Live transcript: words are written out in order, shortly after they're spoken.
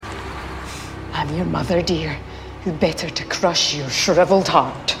I'm your mother, dear. Who better to crush your shriveled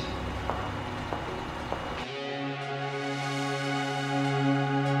heart?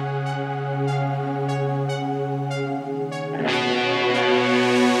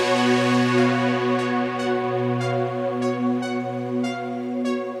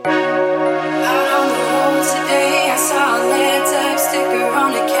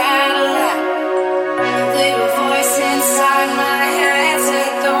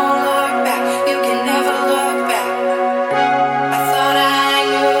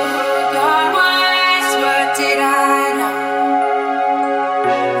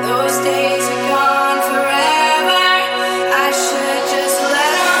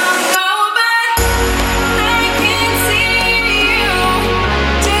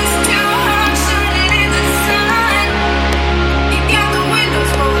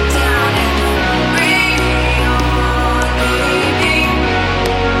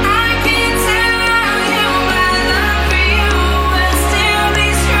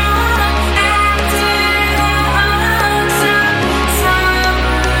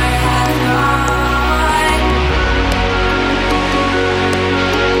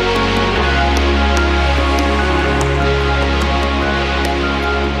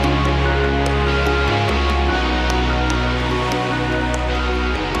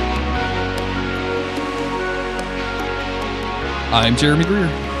 I'm Jeremy Greer.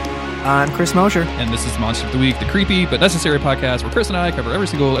 I'm Chris Mosher. And this is Monster of the Week, the creepy but necessary podcast where Chris and I cover every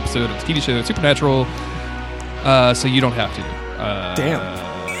single episode of the TV show Supernatural, so you don't have to.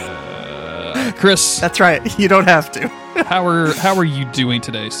 Damn. Chris. That's right. You don't have to. How are you doing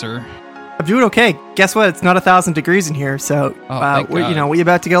today, sir? I'm doing okay. Guess what? It's not 1,000 degrees in here, so we're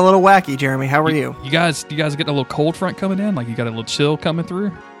about to get a little wacky, Jeremy. How are you? You guys getting a little cold front coming in? Like you got a little chill coming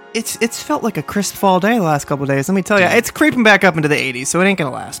through? It's felt like a crisp fall day the last couple of days. Let me tell you, it's creeping back up into the 80s, so it ain't gonna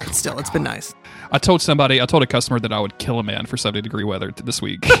last. But still, it's been nice. I told a customer that I would kill a man for 70-degree weather this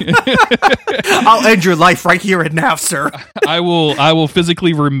week. I'll end your life right here and now, sir. I will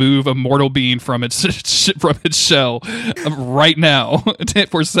physically remove a mortal being from its shell right now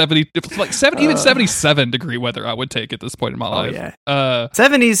for 70. It's like 70, even 77-degree weather. I would take at this point in my life. Yeah.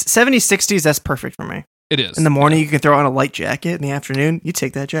 70s, 60s. That's perfect for me. It is. In the morning, you can throw on a light jacket. In the afternoon, you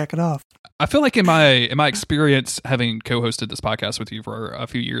take that jacket off. I feel like in my experience having co-hosted this podcast with you for a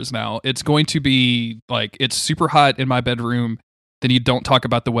few years now, it's going to be like it's super hot in my bedroom. Then you don't talk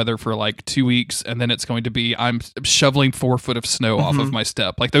about the weather for like 2 weeks, and then it's going to be I'm shoveling 4 foot of snow off of my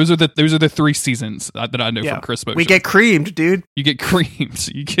step. Like those are the 3 seasons that I know from Chris Mosher. We get creamed, dude. You get creamed.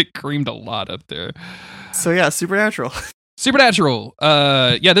 You get creamed a lot up there. So yeah, Supernatural. Supernatural.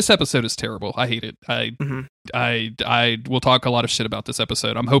 This episode is terrible. I hate it. I will talk a lot of shit about this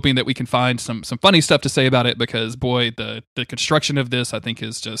episode. I'm hoping that we can find some funny stuff to say about it because boy, the construction of this I think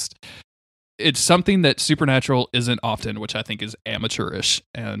is just it's something that Supernatural isn't often, which I think is amateurish,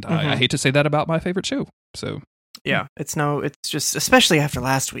 and I hate to say that about my favorite show. So yeah, it's just especially after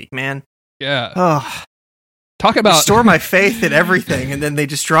last week, man. Yeah. Oh. Talk about restore my faith in everything, and then they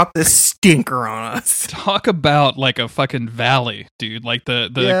just drop this stinker on us. Talk about like a fucking valley, dude. Like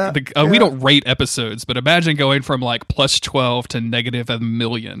we don't rate episodes, but imagine going from like plus 12 to negative 1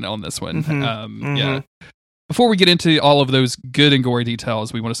 million on this one. Yeah. Before we get into all of those good and gory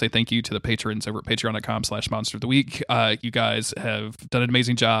details, we want to say thank you to the patrons over at patreon.com/monster of the week. You guys have done an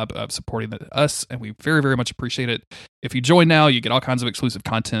amazing job of supporting us, and we very, very much appreciate it. If you join now, you get all kinds of exclusive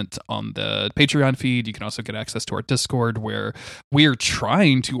content on the Patreon feed. You can also get access to our Discord, where we are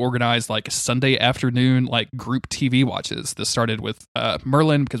trying to organize like Sunday afternoon like group TV watches. This started with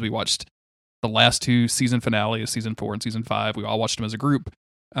Merlin because we watched the last 2 season finales, season 4 and season 5. We all watched them as a group.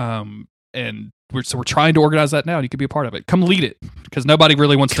 And we're trying to organize that now, and you could be a part of it. Come lead it, because nobody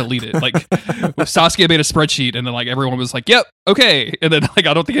really wants to lead it. Like Saskia made a spreadsheet, and then like everyone was like, "Yep, okay," and then like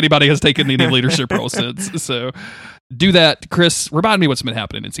I don't think anybody has taken any leadership role since. So do that, Chris. Remind me what's been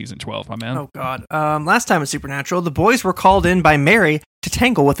happening in season 12, my man. Oh God! Last time in Supernatural, the boys were called in by Mary to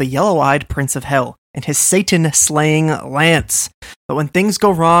tangle with the yellow-eyed Prince of Hell and his Satan-slaying Lance. But when things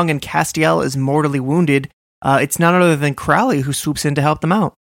go wrong and Castiel is mortally wounded, it's none other than Crowley who swoops in to help them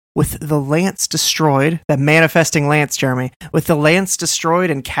out. With the Lance destroyed, the manifesting Lance, Jeremy, with the Lance destroyed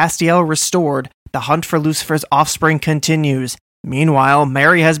and Castiel restored, the hunt for Lucifer's offspring continues. Meanwhile,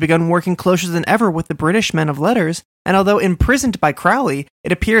 Mary has begun working closer than ever with the British men of letters, and although imprisoned by Crowley,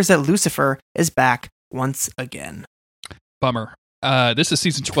 it appears that Lucifer is back once again. Bummer. This is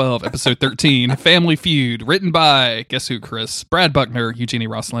season 12, episode 13, Family Feud, written by, guess who, Chris? Brad Buckner, Eugenie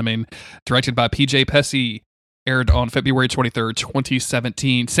Ross Lemming, directed by PJ Pesci, aired on February 23rd,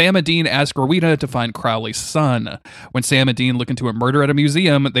 2017. Sam and Dean ask Rowena to find Crowley's son. When Sam and Dean look into a murder at a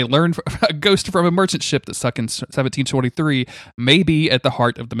museum, they learn a ghost from a merchant ship that sunk in 1723 may be at the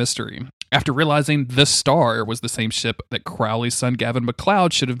heart of the mystery. After realizing the Star was the same ship that Crowley's son Gavin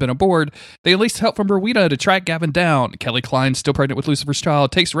MacLeod should have been aboard, they enlist help from Rowena to track Gavin down. Kelly Klein, still pregnant with Lucifer's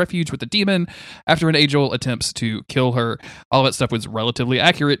child, takes refuge with the demon after an angel attempts to kill her. All that stuff was relatively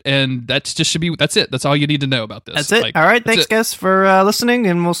accurate, and that's it. That's all you need to know about this. That's it. All right, thanks guys for listening,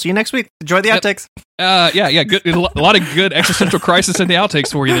 and we'll see you next week. Enjoy the outtakes. Yeah, good. A lot of good existential crisis in the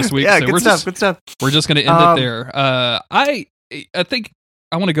outtakes for you this week. Yeah, so good stuff. We're just going to end it there. I think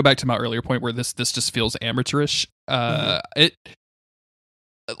I want to go back to my earlier point where this just feels amateurish. We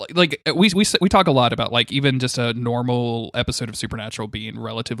talk a lot about like even just a normal episode of Supernatural being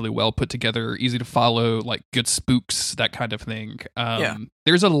relatively well put together, easy to follow, like good spooks, that kind of thing.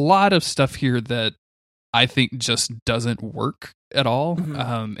 There's a lot of stuff here that I think just doesn't work at all,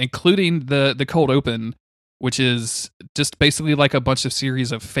 including the cold open, which is just basically like a bunch of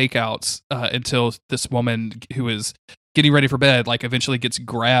series of fake outs until this woman who is getting ready for bed, like eventually gets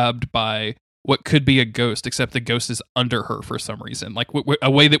grabbed by what could be a ghost, except the ghost is under her for some reason, like a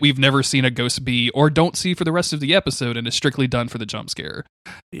way that we've never seen a ghost be or don't see for the rest of the episode, and is strictly done for the jump scare.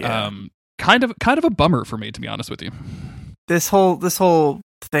 Kind of a bummer for me, to be honest with you. This whole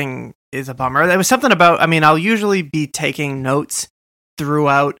thing is a bummer. There was something about, I mean, I'll usually be taking notes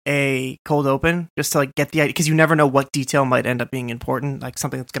throughout a cold open just to like get the idea, because you never know what detail might end up being important, like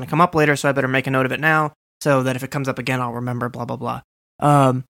something that's going to come up later, so I better make a note of it now so that if it comes up again I'll remember, blah blah blah.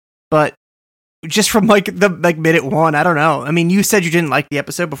 But just from like the minute one, I don't know. I mean, you said you didn't like the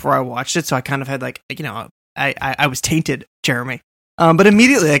episode before I watched it, so I kind of had like, you know, I was tainted, Jeremy. But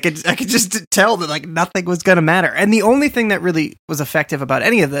immediately I could just tell that like nothing was going to matter. And the only thing that really was effective about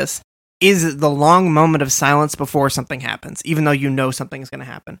any of this is the long moment of silence before something happens, even though you know something is going to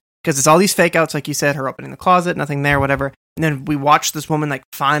happen. Because it's all these fake outs, like you said, her opening the closet, nothing there, whatever. And then we watch this woman like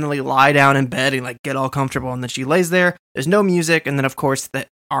finally lie down in bed and like get all comfortable. And then she lays there. There's no music. And then of course the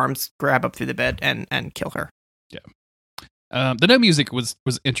arms grab up through the bed and kill her. Yeah. The no music was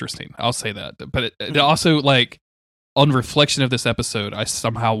interesting. I'll say that. But it also like, on reflection of this episode, I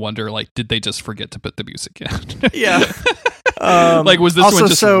somehow wonder, like, did they just forget to put the music in? Yeah. Like, was this one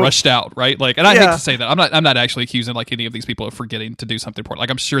just rushed out, right? Like, and I hate to say that. I'm not actually accusing like any of these people of forgetting to do something important. Like,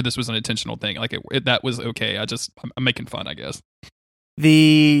 I'm sure this was an intentional thing. Like, that was okay. I'm making fun, I guess.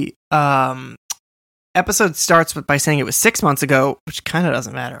 The episode starts by saying it was 6 months ago, which kind of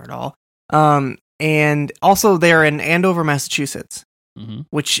doesn't matter at all. And also they're in Andover, Massachusetts,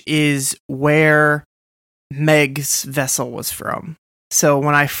 which is where Meg's vessel was from. So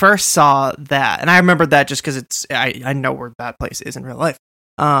when I first saw that, and I remembered that just because I know where that place is in real life.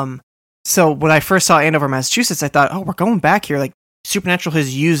 So when I first saw Andover, Massachusetts, I thought, oh, we're going back here. Like Supernatural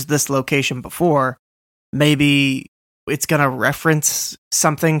has used this location before. Maybe it's gonna reference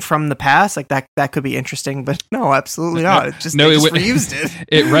something from the past. Like that could be interesting, but no, absolutely not. It just reused it.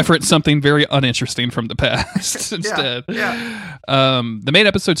 It referenced something very uninteresting from the past instead. Yeah. The main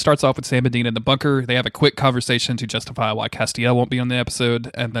episode starts off with Sam and Dean in the bunker. They have a quick conversation to justify why Castiel won't be on the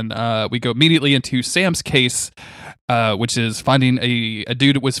episode, and then we go immediately into Sam's case, which is finding a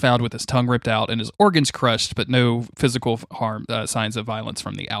dude was found with his tongue ripped out and his organs crushed, but no physical harm, signs of violence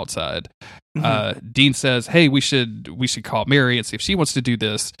from the outside. Dean says, hey, we should call Mary and see if she wants to do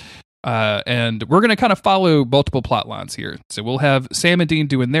this. And we're going to kind of follow multiple plot lines here. So we'll have Sam and Dean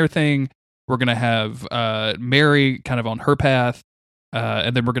doing their thing. We're going to have Mary kind of on her path.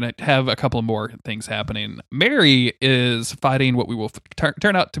 And then we're going to have a couple more things happening. Mary is fighting what we will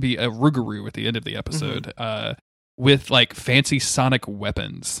turn out to be a Rougarou at the end of the episode, with like fancy sonic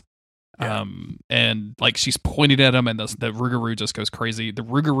weapons. And like she's pointing at him, and the Rougarou just goes crazy. The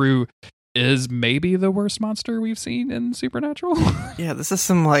Rougarou is maybe the worst monster we've seen in Supernatural. Yeah, this is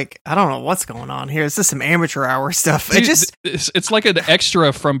some like, I don't know what's going on here. This is some amateur hour stuff. Dude, it's like an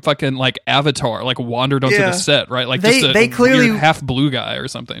extra from fucking like Avatar, like wandered onto the set, right? Like they clearly weird half blue guy or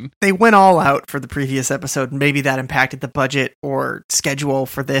something. They went all out for the previous episode. Maybe that impacted the budget or schedule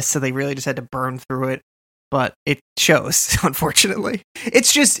for this, so they really just had to burn through it. But it shows, unfortunately.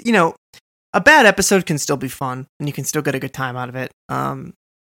 It's just, you know, a bad episode can still be fun, and you can still get a good time out of it.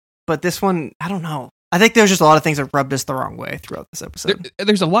 But this one, I don't know. I think there's just a lot of things that rubbed us the wrong way throughout this episode.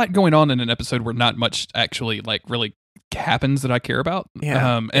 There's a lot going on in an episode where not much actually like really happens that I care about.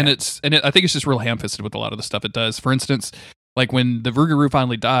 I think it's just real ham-fisted with a lot of the stuff it does. For instance, like when the Rougarou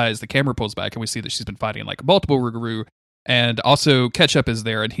finally dies, the camera pulls back and we see that she's been fighting like multiple Rougarou. And also, Ketchup is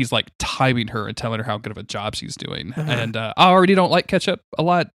there, and he's like timing her and telling her how good of a job she's doing. And I already don't like Ketchup a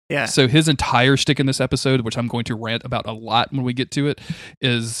lot. Yeah. So his entire shtick in this episode, which I'm going to rant about a lot when we get to it,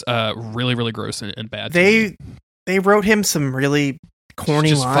 is really, really gross and bad. They wrote him some really corny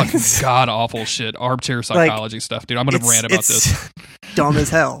just lines. fucking god awful shit, armchair psychology stuff, dude. I'm gonna rant about this. Dumb as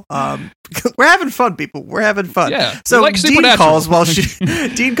hell. We're having fun, people. We're having fun. Yeah. So like Dean calls while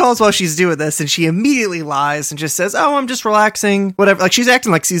she's doing this, and she immediately lies and just says, "Oh, I'm just relaxing." Whatever. Like she's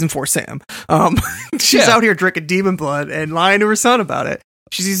acting like season 4 Sam. She's out here drinking demon blood and lying to her son about it.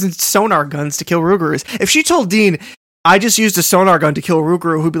 She's using sonar guns to kill Rougarous. If she told Dean, "I just used a sonar gun to kill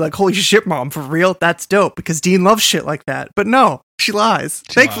Rougarou," who'd be like, "Holy shit, Mom, for real? That's dope," because Dean loves shit like that. But no, she lies.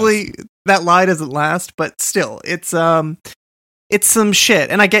 Thankfully, that lie doesn't last, but still, it's some shit.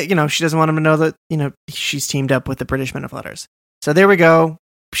 And I get, she doesn't want him to know that, she's teamed up with the British Men of Letters. So there we go.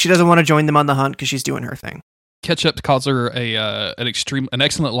 She doesn't want to join them on the hunt because she's doing her thing. Ketchup calls her an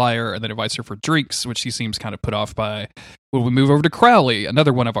excellent liar, and then invites her for drinks, which she seems kind of put off by. When we move over to Crowley,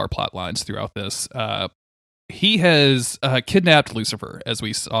 another one of our plot lines throughout this, he has kidnapped Lucifer, as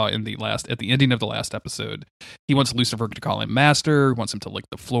we saw at the ending of the last episode. He wants Lucifer to call him master, wants him to lick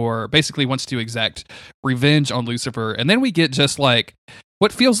the floor, basically wants to exact revenge on Lucifer. And then we get just like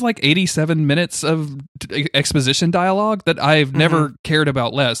what feels like 87 minutes of exposition dialogue that I've never cared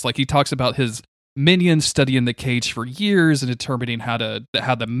about less. Like he talks about his minions studying the cage for years and determining how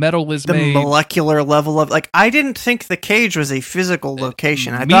the metal is made. The molecular level of, like, I didn't think the cage was a physical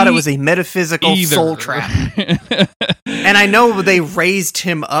location. I thought it was a metaphysical soul trap. And I know they raised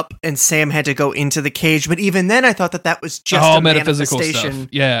him up and Sam had to go into the cage, but even then I thought that was just a metaphysical manifestation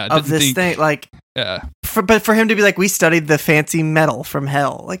stuff. of this thing. Like, yeah. But for him to be like, we studied the fancy metal from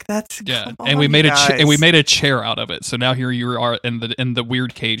hell, like that's and we made a chair out of it. So now here you are in the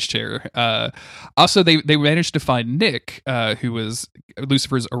weird cage chair. Also, they managed to find Nick, who was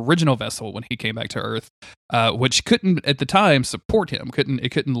Lucifer's original vessel when he came back to Earth, which couldn't at the time support him. It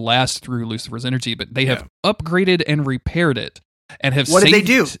couldn't last through Lucifer's energy. But they have upgraded and repaired it, and have what did they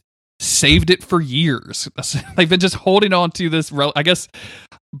do? Saved it for years. They've been just holding on to this. I guess.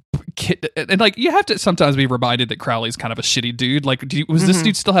 And like you have to sometimes be reminded that Crowley's kind of a shitty dude. Like, was this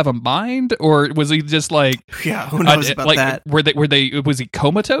dude still have a mind, or was he just like? Yeah, who knows about that? Was he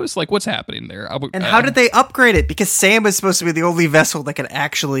comatose? Like, what's happening there? And how did they upgrade it? Because Sam is supposed to be the only vessel that could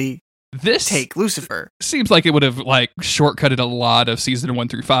actually take Lucifer. Seems like it would have like shortcutted a lot of season 1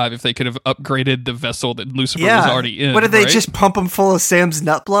 through 5 if they could have upgraded the vessel that Lucifer was already in. What did they just pump him full of Sam's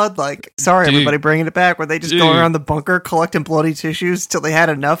nut blood? Like, sorry, everybody, bringing it back. Were they just going around the bunker collecting bloody tissues till they had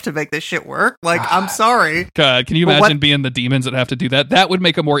enough to make this shit work? Like, I'm sorry. God, can you imagine being the demons that have to do that? That would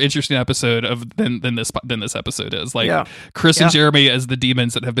make a more interesting episode than this episode is. Like Chris and Jeremy as the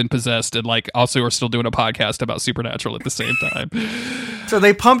demons that have been possessed and like also are still doing a podcast about Supernatural at the same time. So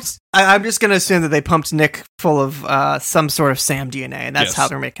they pumped. I'm just going to assume that they pumped Nick full of some sort of Sam DNA, and that's how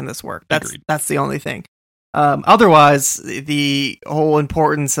they're making this work. That's the only thing. Otherwise, the whole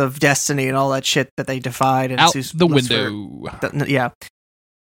importance of destiny and all that shit that they defied and out the window.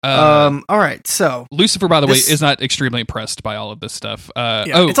 All right, so Lucifer, by the way, is not extremely impressed by all of this stuff.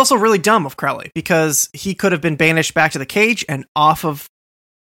 It's also really dumb of Crowley because he could have been banished back to the cage and off of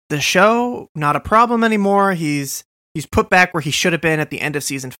the show. Not a problem anymore. He's put back where he should have been at the end of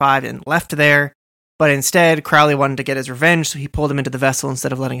season 5 and left there. But instead, Crowley wanted to get his revenge, so he pulled him into the vessel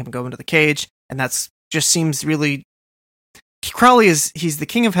instead of letting him go into the cage. And that's just seems really... Crowley he's the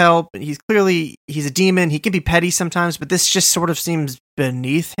king of hell. He's a demon. He can be petty sometimes, but this just sort of seems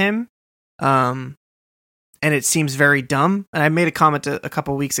beneath him. And it seems very dumb. And I made a comment a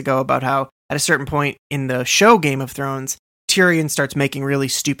couple weeks ago about how at a certain point in the show Game of Thrones, Tyrion starts making really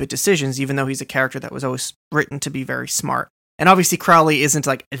stupid decisions, even though he's a character that was always written to be very smart. And obviously Crowley isn't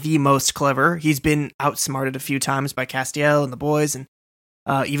like the most clever. He's been outsmarted a few times by Castiel and the boys and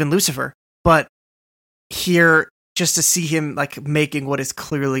even Lucifer. But here, just to see him like making what is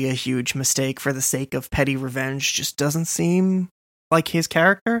clearly a huge mistake for the sake of petty revenge just doesn't seem like his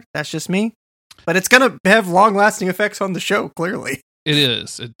character. That's just me. But it's going to have long-lasting effects on the show, clearly. It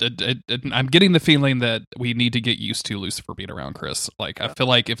is. I'm getting the feeling that we need to get used to Lucifer being around, Chris. Like, I feel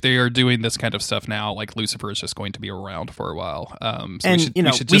like if they are doing this kind of stuff now, like Lucifer is just going to be around for a while. So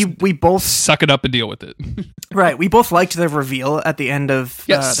we both suck it up and deal with it. Right. We both liked the reveal at the end of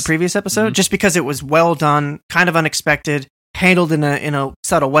the previous episode, just because it was well done, kind of unexpected, handled in a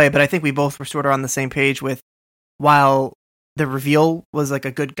subtle way. But I think we both were sort of on the same page with, while the reveal was like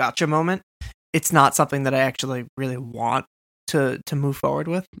a good gotcha moment, it's not something that I actually really want to move forward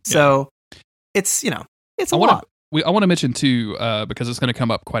with. So it's a lot. I want to mention too, because it's going to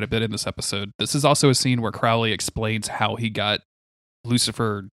come up quite a bit in this episode. This is also a scene where Crowley explains how he got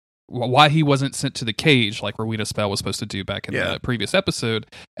Lucifer, why he wasn't sent to the cage like Rowena Spell was supposed to do back in the previous episode.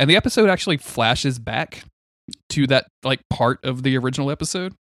 And the episode actually flashes back to that like part of the original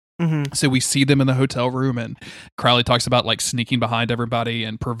episode. Mm-hmm. So we see them in the hotel room, and Crowley talks about like sneaking behind everybody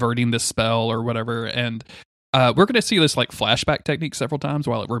and perverting this spell or whatever. And we're going to see this like flashback technique several times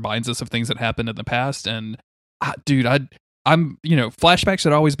while it reminds us of things that happened in the past. And dude, I'm flashbacks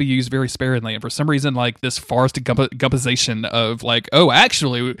should always be used very sparingly, and for some reason, like this Forrest Gumpization of like, oh,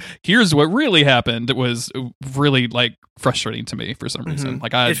 actually, here's what really happened, was really like frustrating to me for some reason.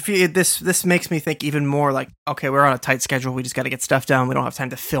 Like this makes me think even more like, okay, we're on a tight schedule, we just got to get stuff done, we don't have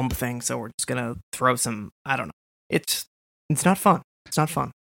time to film things, so we're just gonna throw some. I don't know. It's not fun. It's not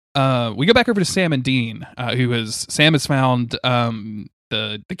fun. We go back over to Sam and Dean, Sam has found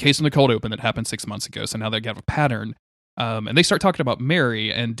the case in the cold open that happened 6 months ago, so now they have a pattern. And they start talking about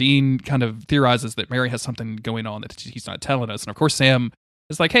Mary, and Dean kind of theorizes that Mary has something going on that he's not telling us. And of course, Sam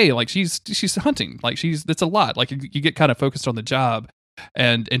is like, "Hey, like she's hunting, like that's a lot. Like you get kind of focused on the job."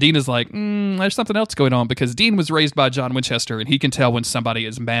 And Dean is like, "There's something else going on," because Dean was raised by John Winchester, and he can tell when somebody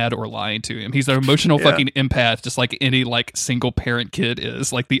is mad or lying to him. He's an emotional fucking empath, just like any like single parent kid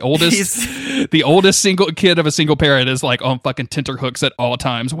is. Like the oldest single kid of a single parent is like on fucking tenterhooks at all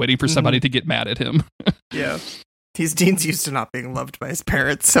times, waiting for somebody to get mad at him. Yeah. Dean's used to not being loved by his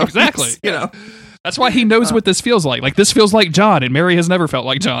parents, so exactly, that's why he knows what this feels like. Like this feels like John, and Mary has never felt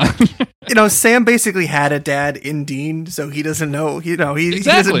like John. Sam basically had a dad in Dean, so he doesn't know. He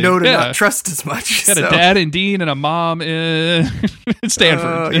doesn't know to not trust as much. He's got a dad in Dean and a mom in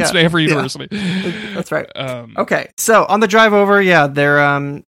Stanford, Stanford University. That's right. Okay, so on the drive over,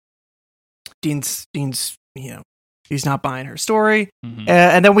 they're Dean's he's not buying her story. Mm-hmm.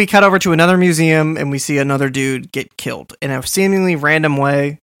 And then we cut over to another museum, and we see another dude get killed in a seemingly random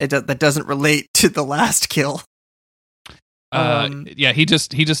way that doesn't relate to the last kill. He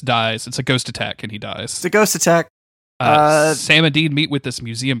just dies. It's a ghost attack, and he dies. It's a ghost attack. Sam and Dean meet with this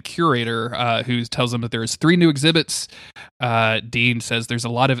museum curator who tells them that there's 3 new exhibits. Dean says there's a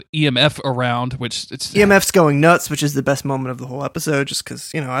lot of EMF around, which it's EMF's going nuts, which is the best moment of the whole episode, just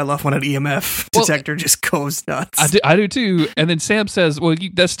because I love when an EMF detector just goes nuts. I do too. And then Sam says, "Well,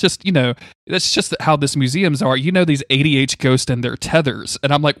 that's just how this museums are. These ADHD ghosts and their tethers."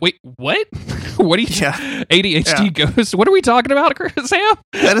 And I'm like, "Wait, what? What are you? ADHD ghosts? What are we talking about, Sam?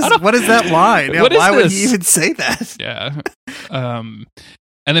 What is that line? Why would he even say that?" Yeah.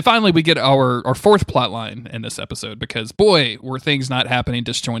 And then finally we get our fourth plot line in this episode, because boy, were things not happening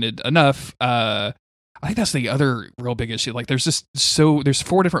disjointed enough. I think that's the other real big issue. Like there's 4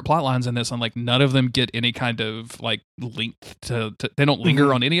 different plot lines in this, and like none of them get any kind of like link to they don't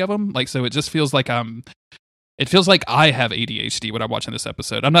linger on any of them. Like, so it just feels like it feels like I have ADHD when I'm watching this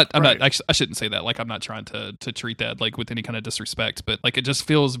episode. I'm not, I shouldn't say that. Like, I'm not trying to treat that like with any kind of disrespect, but like, it just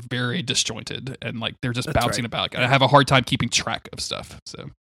feels very disjointed, and like, they're just bouncing about. I have a hard time keeping track of stuff.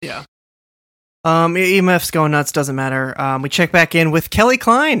 So, yeah. EMF's going nuts. Doesn't matter. We check back in with Kelly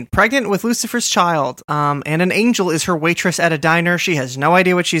Klein, pregnant with Lucifer's child. And an angel is her waitress at a diner. She has no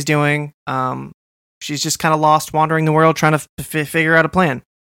idea what she's doing. She's just kind of lost, wandering the world, trying to figure out a plan.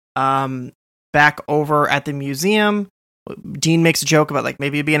 Back over at the museum, Dean makes a joke about like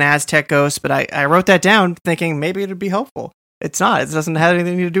maybe it'd be an Aztec ghost, but I wrote that down thinking maybe it'd be helpful. It's not. It doesn't have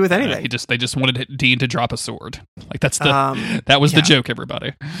anything to do with anything. They just wanted Dean to drop a sword. Like that's that was the joke,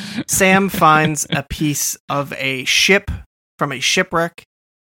 everybody. Sam finds a piece of a ship from a shipwreck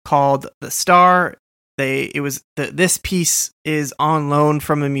called the Star. This piece is on loan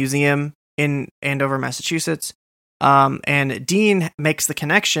from a museum in Andover, Massachusetts. And Dean makes the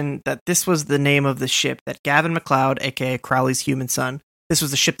connection that this was the name of the ship that Gavin MacLeod, aka Crowley's human son, this was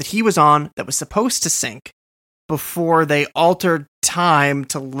the ship that he was on that was supposed to sink before they altered time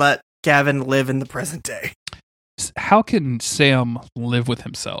to let Gavin live in the present day. How can Sam live with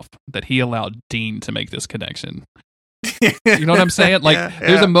himself that he allowed Dean to make this connection? You know what I'm saying? Like,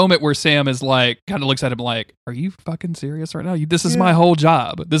 there's a moment where Sam is like, kind of looks at him like, "Are you fucking serious right now? This is my whole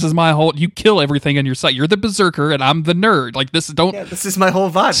job. This is my whole. You kill everything in your sight. You're the berserker, and I'm the nerd. Like this. This is my whole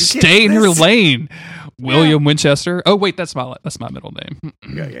vibe. Stay in your lane, William Winchester. Oh wait, that's my middle name.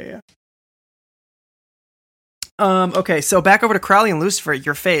 Yeah. Okay, so back over to Crowley and Lucifer.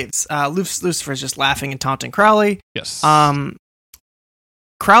 Your faves. Lucifer is just laughing and taunting Crowley. Yes.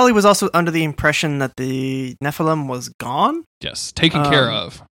 Crowley was also under the impression that the Nephilim was gone. Yes, taken care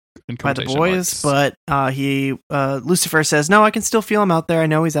of by the boys, but Lucifer says, "No, I can still feel him out there. I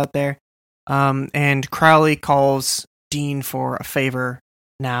know he's out there." And Crowley calls Dean for a favor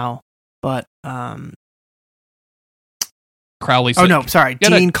now, but Crowley. Oh no, sorry.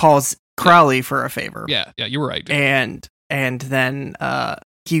 Dean calls Crowley for a favor. Yeah, you were right. And then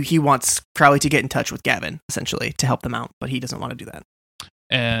he wants Crowley to get in touch with Gavin essentially to help them out, but he doesn't want to do that.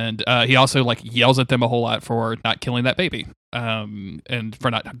 And he also like yells at them a whole lot for not killing that baby, and for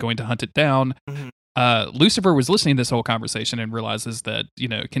not going to hunt it down. Mm-hmm. Lucifer was listening to this whole conversation and realizes that,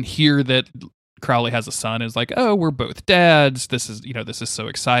 can hear that Crowley has a son. Is like, oh, we're both dads. This is so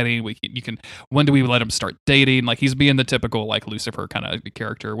exciting. When do we let him start dating? Like, he's being the typical like Lucifer kind of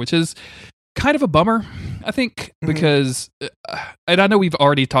character, which is kind of a bummer, I think, because, and I know we've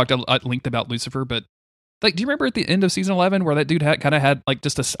already talked at length about Lucifer, but like, do you remember at the end of season 11 where that dude had like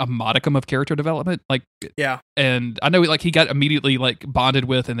just a modicum of character development? Like, yeah. And I know like he got immediately like bonded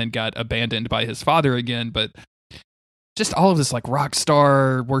with and then got abandoned by his father again, but just all of this like rock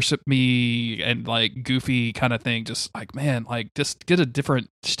star worship me and like goofy kind of thing, just like, man, like just get a different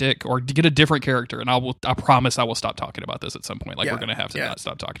shtick or get a different character, and I promise I will stop talking about this at some point. Like, we're gonna have to not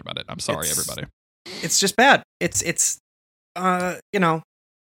stop talking about it. I'm sorry, everybody. It's just bad. It's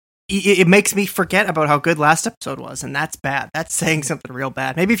it makes me forget about how good last episode was, and that's bad. That's saying something real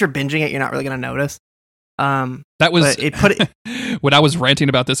bad. Maybe if you're binging it, you're not really gonna notice. That was when I was ranting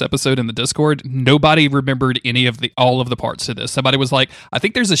about this episode in the Discord. Nobody remembered all of the parts to this. Somebody was like, "I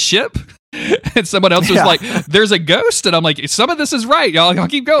think there's a ship," and someone else was like, "There's a ghost," and I'm like, "Some of this is right, y'all. I'll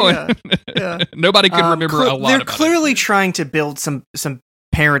keep going." Yeah. Nobody could remember a lot. They're clearly trying to build some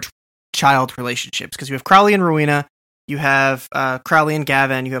parent-child relationships, because you have Crowley and Rowena, you have Crowley and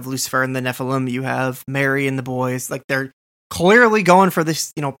Gavin, you have Lucifer and the Nephilim, you have Mary and the boys. Like, they're clearly going for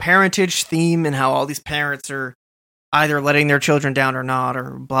this, parentage theme, and how all these parents are either letting their children down or not,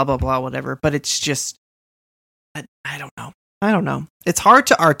 or blah, blah, blah, whatever. But it's just, I don't know. It's hard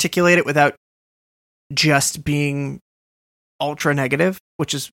to articulate it without just being ultra negative,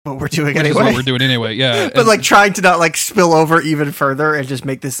 which is what we're doing anyway. Yeah. But like trying to not like spill over even further and just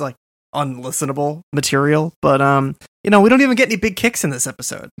make this like unlistenable material. But we don't even get any big kicks in this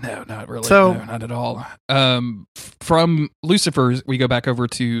episode. No, not really. No, not at all. From Lucifer, we go back over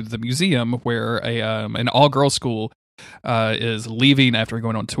to the museum where an all-girls school is leaving after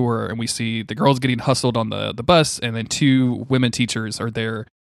going on tour, and we see the girls getting hustled on the bus, and then two women teachers are there.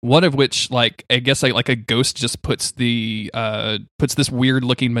 One of which, like, I guess like a ghost just puts this weird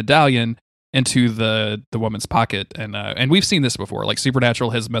looking medallion into the woman's pocket, and we've seen this before. Like,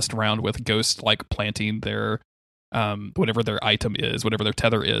 Supernatural has messed around with ghosts like planting their whatever their item is, whatever their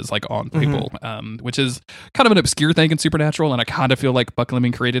tether is, like on people, which is kind of an obscure thing in Supernatural, and I kind of feel like Buck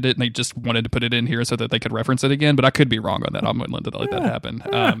Lemon created it and they just wanted to put it in here so that they could reference it again, but I could be wrong on that. I'm willing to let that happen.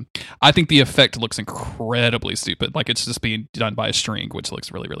 I think the effect looks incredibly stupid, like it's just being done by a string, which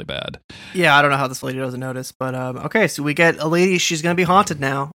looks really, really bad. Yeah, I don't know how this lady doesn't notice, but okay, so we get a lady, she's gonna be haunted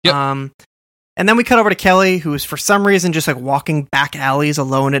now. Yep. And then we cut over to Kelly, who is for some reason just like walking back alleys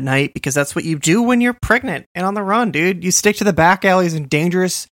alone at night, because that's what you do when you're pregnant and on the run, dude. You stick to the back alleys in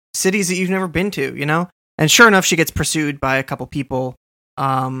dangerous cities that you've never been to, And sure enough, she gets pursued by a couple people.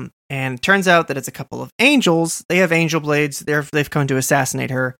 And it turns out that it's a couple of angels. They have angel blades. They've come to assassinate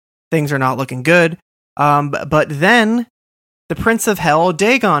her. Things are not looking good. But then the Prince of Hell,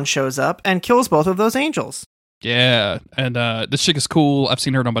 Dagon, shows up and kills both of those angels. Yeah, and this chick is cool. I've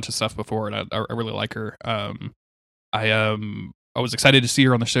seen her on a bunch of stuff before, and I really like her. I was excited to see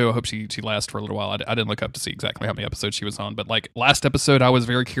her on the show. I hope she lasts for a little while. I didn't look up to see exactly how many episodes she was on, but like last episode, I was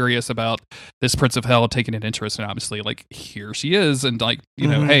very curious about this Prince of Hell taking an interest, and obviously, like, here she is, and like,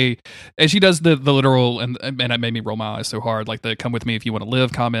 hey, and she does the literal, and it made me roll my eyes so hard, like the "come with me if you want to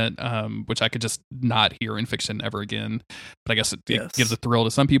live" comment, which I could just not hear in fiction ever again. But I guess it gives a thrill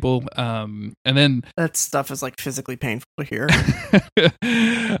to some people. And then that stuff is like physically painful to hear.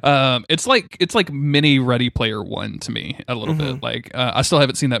 It's like mini Ready Player One to me a little bit. Like, I still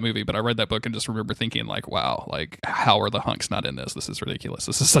haven't seen that movie, but I read that book and just remember thinking like, wow, like, how are the hunks not in this? This is ridiculous.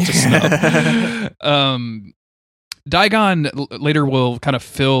 This is such a snub. Dagon later will kind of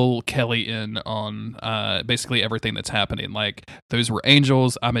fill Kelly in on basically everything that's happening. Like, those were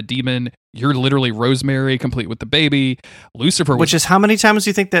angels. I'm a demon. You're literally Rosemary, complete with the baby. Lucifer, which is how many times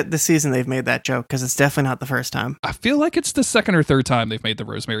do you think that this season they've made that joke? Because it's definitely not the first time. I feel like it's the second or third time they've made the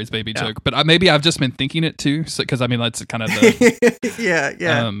Rosemary's Baby joke, but maybe I've just been thinking it too. Because I mean, that's kind of the yeah.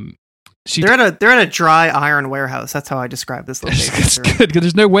 They're at a dry iron warehouse. That's how I describe this location. It's good because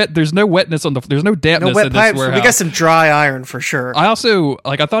there's no wetness there's no dampness in this warehouse. We got some dry iron for sure. I also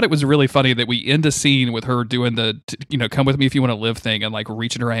I thought it was really funny that we end a scene with her doing the "come with me if you want to live" thing, and like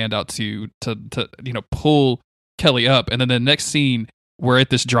reaching her hand out to pull Kelly up, and then the next scene we're at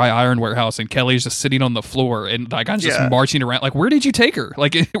this dry iron warehouse and Kelly's just sitting on the floor and like I'm just marching around. Like, where did you take her?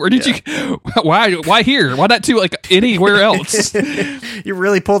 Like, where did you? Why here? Why not to like anywhere else? You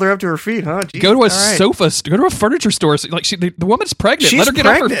really pulled her up to her feet, huh? Jeez. Go to a sofa. Go to a furniture store. Like the woman's pregnant. She's Let her get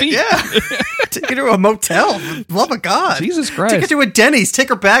off her feet. Yeah. Take her to a motel. Love of God. Jesus Christ. Take her to a Denny's. Take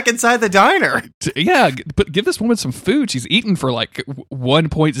her back inside the diner. Yeah, but give this woman some food. She's eaten for like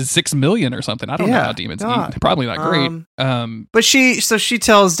 1.6 million or something. I don't know how demons eat. Probably not great.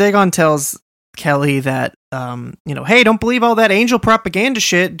 But Dagon tells Kelly that, hey, don't believe all that angel propaganda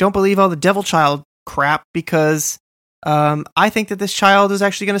shit. Don't believe all the devil child crap because I think that this child is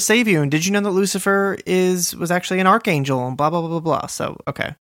actually going to save you. And did you know that Lucifer was actually an archangel and blah, blah, blah, blah, blah. So,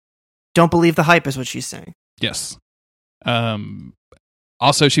 okay. Don't believe the hype is what she's saying. Yes.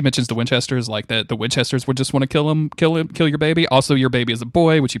 Also, she mentions the Winchesters, like that the Winchesters would just want to kill your baby. Also, your baby is a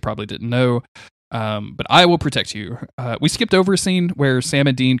boy, which you probably didn't know. But I will protect you. We skipped over a scene where Sam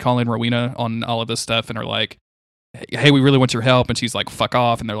and Dean call in Rowena on all of this stuff and are like, hey, we really want your help. And she's like, fuck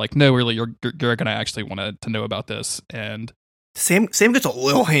off. And they're like, no, really, you're going to actually want to know about this. And Sam gets a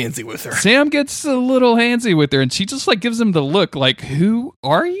little handsy with her. Sam gets a little handsy with her, and she just like gives him the look like, who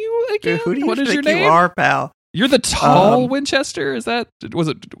are you again? Who do you what is think your name? You are, pal? You're the tall Winchester? Was it?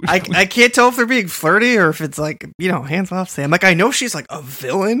 I can't tell if they're being flirty or if it's like, hands off, Sam. Like, I know she's like a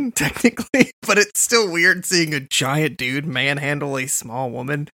villain, technically, but it's still weird seeing a giant dude manhandle a small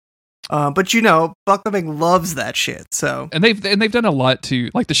woman. But Buckleming loves that shit. So and they've done a lot to,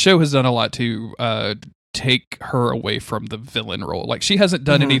 like, the show has done a lot to take her away from the villain role. Like, she hasn't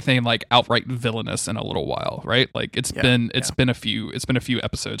done anything like outright villainous in a little while, right? Like it's been a few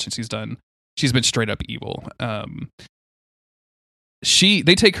episodes since she's been straight up evil.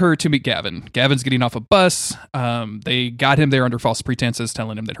 They take her to meet Gavin. Gavin's getting off a bus. They got him there under false pretenses,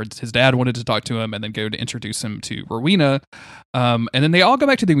 telling him that his dad wanted to talk to him and then go to introduce him to Rowena. And then they all go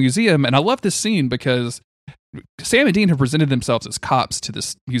back to the museum. And I love this scene because Sam and Dean have presented themselves as cops to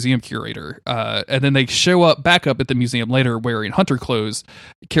this museum curator. And then they show back up at the museum later wearing hunter clothes,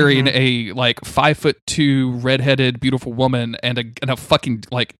 carrying a like 5'2" redheaded beautiful woman and a fucking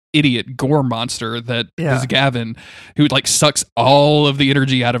like idiot gore monster that is Gavin, who like sucks all of the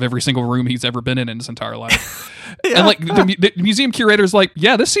energy out of every single room he's ever been in his entire life. And like the museum curator's like,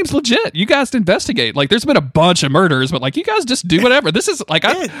 yeah, this seems legit. You guys investigate. Like, there's been a bunch of murders, but like, you guys just do whatever. This is like,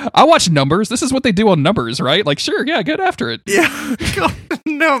 I watch Numbers. This is what they do on Numbers, right? Like, sure, yeah, get after it. Yeah,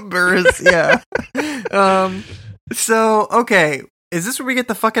 Numbers. Yeah. So okay, is this where we get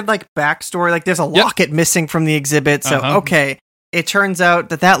the fucking like backstory? Like, there's a locket missing from the exhibit. So okay, it turns out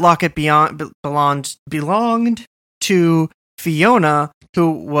that locket belonged to Fiona,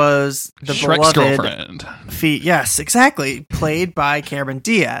 who was the Shrek's beloved girlfriend. Yes, exactly. Played by Cameron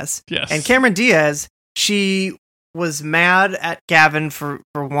Diaz. Yes. And Cameron Diaz, she was mad at Gavin for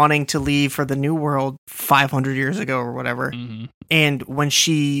wanting to leave for the New World 500 years ago or whatever. Mm-hmm. And when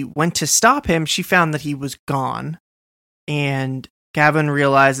she went to stop him, she found that he was gone. And Gavin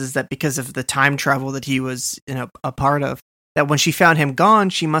realizes that because of the time travel that he was a part of, that when she found him gone,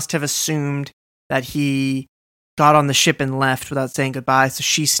 she must have assumed that he got on the ship and left without saying goodbye, so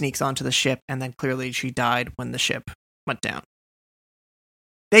she sneaks onto the ship, and then clearly she died when the ship went down.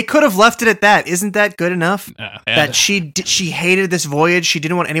 They could have left it at that. Isn't that good enough? That she hated this voyage, she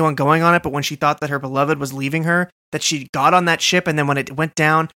didn't want anyone going on it, but when she thought that her beloved was leaving her, that she got on that ship, and then when it went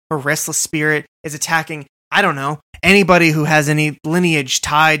down, her restless spirit is attacking, I don't know, anybody who has any lineage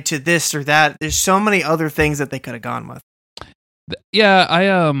tied to this or that. There's so many other things that they could have gone with. Yeah, I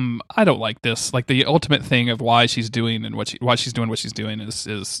don't like this. Like, the ultimate thing of why she's doing and why she's doing what she's doing is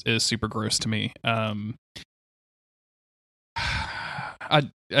super gross to me. I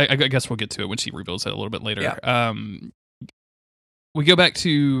guess we'll get to it when she reveals it a little bit later. Yeah. We go back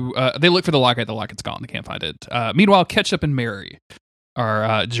to they look for the locket. The locket's gone. They can't find it. Meanwhile, Ketchup and Mary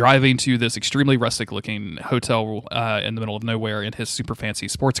are driving to this extremely rustic-looking hotel in the middle of nowhere in his super fancy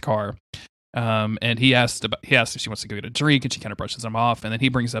sports car. And he asked if she wants to go get a drink, and she kind of brushes him off, and then he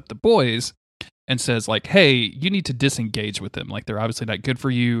brings up the boys and says, like, hey, you need to disengage with them. Like, they're obviously not good for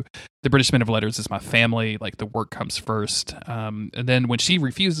you. The British Men of Letters is my family. Like, the work comes first. And then when she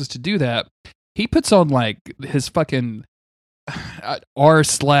refuses to do that, he puts on like his fucking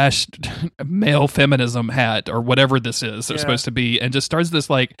r/male feminism hat or whatever this is they're supposed to be, and just starts this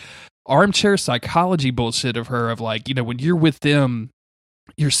like armchair psychology bullshit of her of like, when you're with them,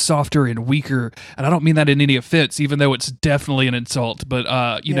 you're softer and weaker, and I don't mean that in any offense, even though it's definitely an insult. But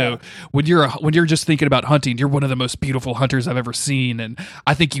when you're just thinking about hunting, you're one of the most beautiful hunters I've ever seen, and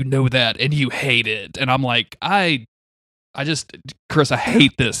I think you know that, and you hate it. And I'm like, I Chris, I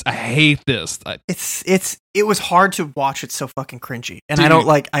hate this. I hate this. It was hard to watch. It's so fucking cringy, and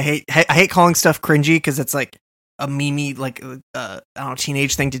dude. I hate calling stuff cringy because it's like a meme, like I don't know,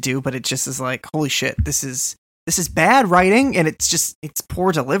 teenage thing to do, but it just is like, holy shit, this is bad writing, and it's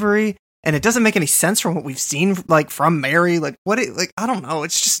poor delivery, and it doesn't make any sense from what we've seen, like from Mary, like I don't know,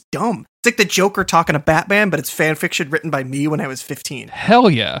 it's just dumb. It's like the Joker talking to Batman, but it's fan fiction written by me when I was 15. Hell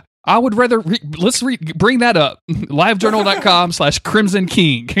yeah. I would rather bring that up. livejournal.com/Crimson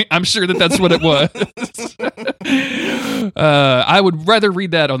King. I'm sure that's what it was. I would rather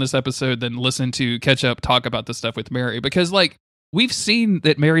read that on this episode than listen to Ketchup talk about this stuff with Mary, because like we've seen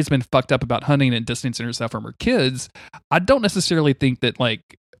that Mary's been fucked up about hunting and distancing herself from her kids. I don't necessarily think that like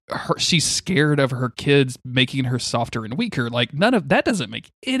she's scared of her kids making her softer and weaker. Like none of that doesn't make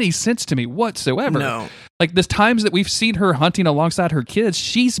any sense to me whatsoever. No. Like the times that we've seen her hunting alongside her kids,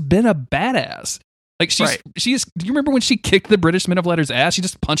 she's been a badass. Like she's do you remember when she kicked the British Men of Letters ass? She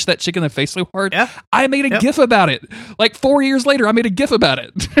just punched that chick in the face so hard. Yeah. I made a GIF about it. Like 4 years later, I made a GIF about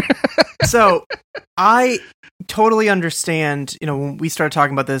it. So I totally understand, when we started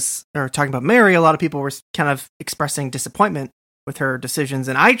talking about this or talking about Mary, a lot of people were kind of expressing disappointment with her decisions,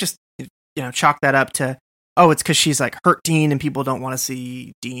 and I just chalk that up to, it's because she's like hurt Dean and people don't want to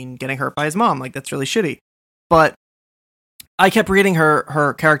see Dean getting hurt by his mom. Like that's really shitty. But I kept reading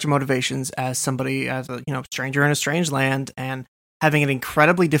her character motivations as somebody, as a stranger in a strange land, and having an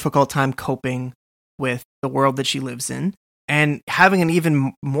incredibly difficult time coping with the world that she lives in, and having an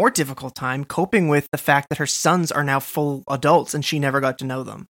even more difficult time coping with the fact that her sons are now full adults and she never got to know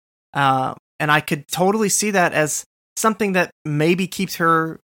them. And I could totally see that as something that maybe keeps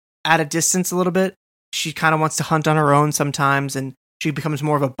her at a distance a little bit. She kind of wants to hunt on her own sometimes, and she becomes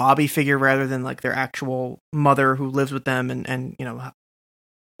more of a Bobby figure rather than like their actual mother who lives with them and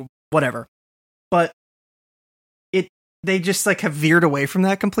whatever. But they just like have veered away from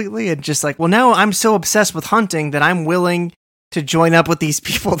that completely, and just like, well, now I'm so obsessed with hunting that I'm willing to join up with these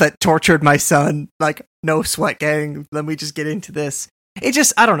people that tortured my son. Like, no sweat, gang. Let me just get into this. It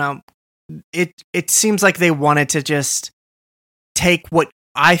just, I don't know. It seems like they wanted to just take what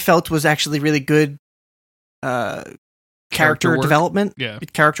I felt was actually really good character development,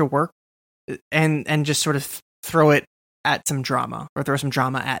 character work, and just sort of throw it at some drama, or throw some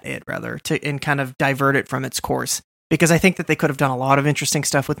drama at it rather, and kind of divert it from its course. Because I think that they could have done a lot of interesting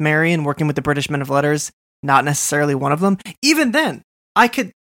stuff with Mary and working with the British Men of Letters, not necessarily one of them. Even then, I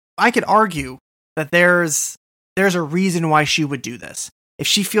could argue that there's a reason why she would do this. If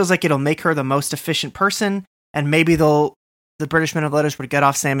she feels like it'll make her the most efficient person, and maybe the British Men of Letters would get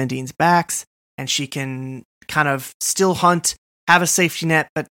off Sam and Dean's backs, and she can kind of still hunt, have a safety net,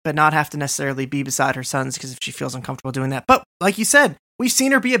 but not have to necessarily be beside her sons, because if she feels uncomfortable doing that. But like you said, we've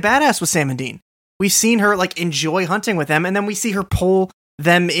seen her be a badass with Sam and Dean. We've seen her like enjoy hunting with them, and then we see her pull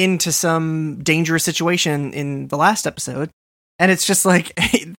them into some dangerous situation in the last episode. And it's just like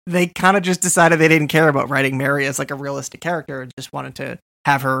they kind of just decided they didn't care about writing Mary as like a realistic character and just wanted to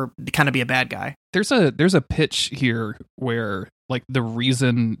have her kind of be a bad guy. There's a pitch here where like the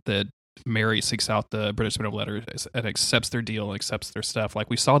reason that Mary seeks out the British Men of Letters and accepts their deal and accepts their stuff. Like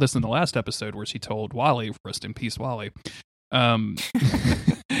we saw this in the last episode where she told Wally, rest in peace, Wally, that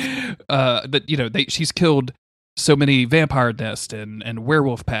she's killed so many vampire nests and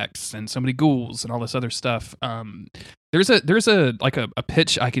werewolf packs and so many ghouls and all this other stuff. There's a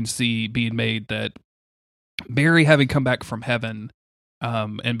pitch I can see being made that Mary, having come back from heaven,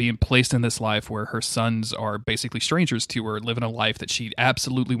 and being placed in this life where her sons are basically strangers to her, living a life that she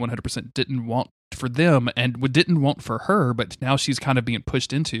absolutely 100% didn't want for them and didn't want for her, but now she's kind of being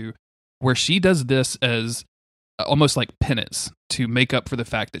pushed into, where she does this as almost like penance to make up for the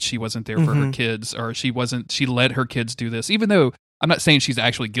fact that she wasn't there for her kids, or she let her kids do this, even though I'm not saying she's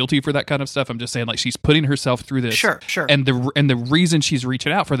actually guilty for that kind of stuff. I'm just saying like she's putting herself through this. Sure. And the reason she's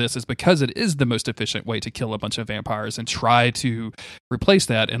reaching out for this is because it is the most efficient way to kill a bunch of vampires and try to replace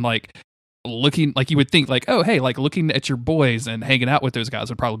that. And like looking, like you would think like, oh, hey, like looking at your boys and hanging out with those guys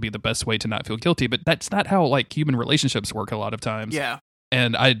would probably be the best way to not feel guilty. But that's not how like human relationships work a lot of times. Yeah.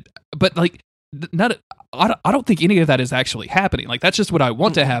 And I don't think any of that is actually happening. Like that's just what I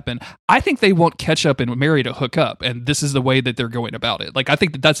want to happen. I think they want Ketchup and Mary to hook up, and this is the way that they're going about it. Like I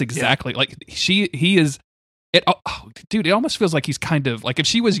think that's exactly like he is. It, dude, it almost feels like he's kind of like if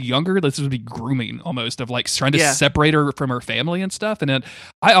she was younger, this would be grooming almost of like trying to separate her from her family and stuff. And then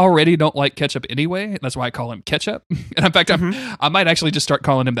I already don't like Ketchup anyway. And that's why I call him Ketchup. And in fact, I might actually just start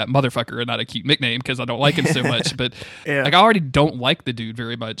calling him that motherfucker and not a cute nickname because I don't like him so much. But like I already don't like the dude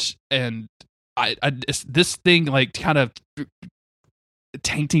very much. And this thing like kind of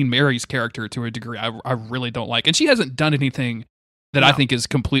tainting Mary's character to a degree I really don't like. And she hasn't done anything that I think is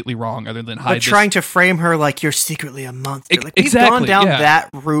completely wrong other than hide. But trying to frame her like you're secretly a monster. Like, we've gone down that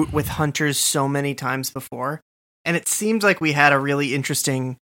route with Hunters so many times before. And it seems like we had a really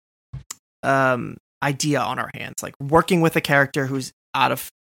interesting idea on our hands, like working with a character who's out of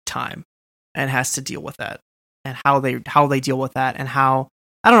time and has to deal with that, and how they deal with that, and how,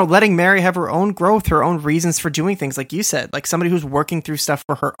 I don't know, letting Mary have her own growth, her own reasons for doing things, like you said, like somebody who's working through stuff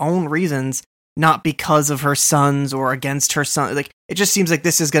for her own reasons, not because of her sons or against her son. Like, it just seems like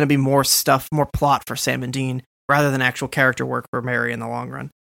this is going to be more stuff, more plot for Sam and Dean rather than actual character work for Mary in the long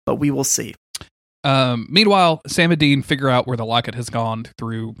run. But we will see. Meanwhile, Sam and Dean figure out where the locket has gone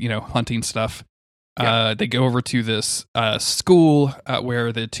through, hunting stuff. They go over to this school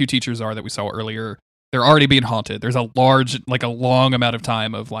where the two teachers are that we saw earlier. They're already being haunted. There's a long amount of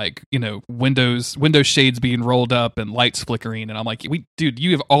time of window shades being rolled up and lights flickering. And I'm like, dude,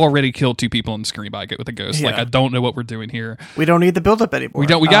 you have already killed 2 people in Scream by with a ghost. Yeah. Like, I don't know what we're doing here. We don't need the buildup anymore. We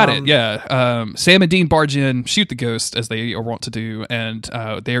got it. Yeah. Sam and Dean barge in, shoot the ghost as they are wont to do. And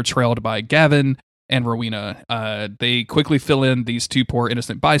they are trailed by Gavin and Rowena. They quickly fill in these 2 poor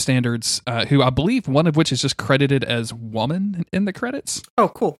innocent bystanders, who I believe one of which is just credited as woman in the credits. Oh,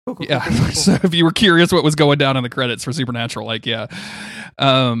 cool. Yeah. Cool. So if you were curious what was going down in the credits for Supernatural,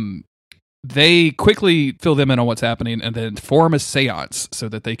 they quickly fill them in on what's happening and then form a seance so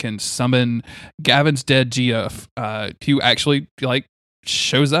that they can summon Gavin's dead GF, who actually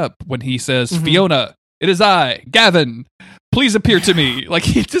shows up when he says, Fiona, it is I, Gavin. Please appear to me.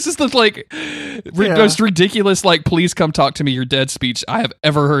 This is the most ridiculous please come talk to me, you're dead speech I have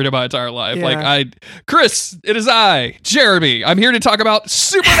ever heard in my entire life. Yeah. Chris, it is I, Jeremy. I'm here to talk about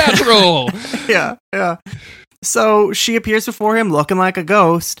Supernatural. Yeah. So she appears before him looking like a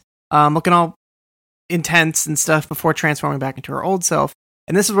ghost, looking all intense and stuff before transforming back into her old self.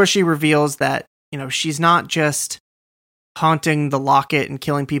 And this is where she reveals that, she's not just haunting the locket and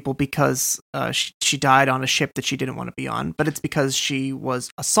killing people because she died on a ship that she didn't want to be on, but it's because she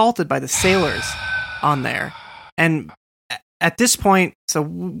was assaulted by the sailors on there. And at this point,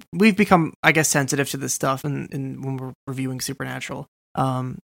 so we've become, I guess, sensitive to this stuff and when we're reviewing Supernatural.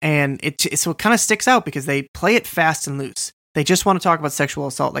 And so it kind of sticks out because they play it fast and loose. They just want to talk about sexual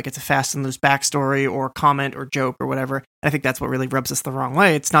assault like it's a fast and loose backstory or comment or joke or whatever. And I think that's what really rubs us the wrong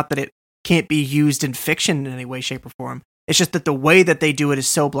way. It's not that it can't be used in fiction in any way, shape, or form. It's just that the way that they do it is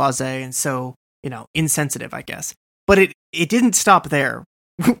so blasé and so, insensitive, I guess. But it didn't stop there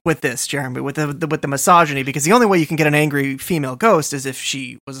with this, Jeremy, with the misogyny, because the only way you can get an angry female ghost is if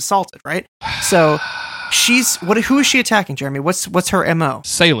she was assaulted, right? So who is she attacking, Jeremy? What's her MO?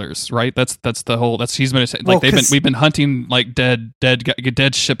 Sailors, right? That's the whole. She's been we've been hunting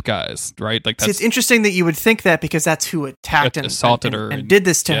dead ship guys, right? That's, it's interesting that you would think that because that's who attacked and assaulted her and did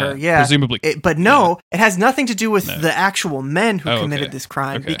this to her. Yeah, presumably. But no, it has nothing to do with the actual men who committed this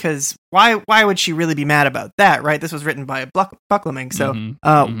crime. Okay. Because why would she really be mad about that, right? This was written by Buckleming. So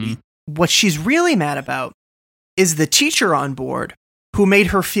what she's really mad about is the teacher on board who made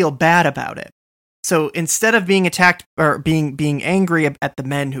her feel bad about it. So instead of being attacked or being angry at the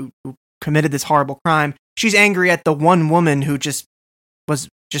men who committed this horrible crime, she's angry at the one woman who just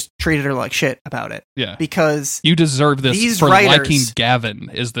treated her like shit about it. Yeah, because you deserve this for liking Gavin.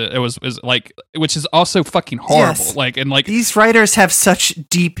 Which is also fucking horrible. Yes. These writers have such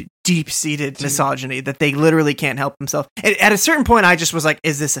deep seated misogyny that they literally can't help themselves. At a certain point, I just was like,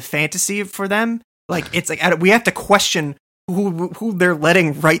 is this a fantasy for them? We have to question who they're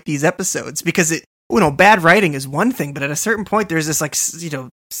letting write these episodes, because bad writing is one thing, but at a certain point there's this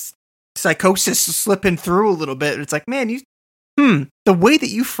psychosis slipping through a little bit. It's like, man, the way that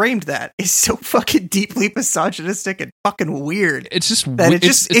you framed that is so fucking deeply misogynistic and fucking weird. It's just that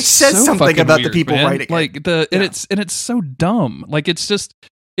it says so something about weird, the people writing it. And it's so dumb.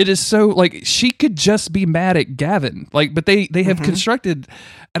 It is so she could just be mad at Gavin, but they have constructed,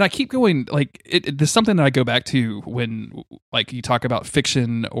 and I keep going there's something that I go back to when you talk about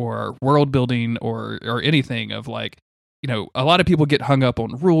fiction or world building or anything of a lot of people get hung up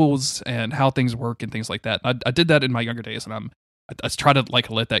on rules and how things work and things like that. I did that in my younger days, and I try to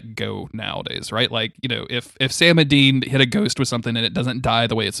let that go nowadays, right? If Sam and Dean hit a ghost with something and it doesn't die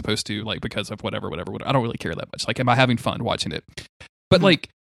the way it's supposed to, because of whatever, I don't really care that much. Am I having fun watching it? But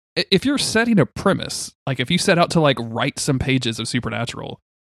if you're setting a premise, if you set out to write some pages of Supernatural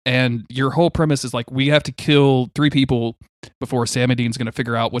and your whole premise is we have to kill 3 people before Sam and Dean's going to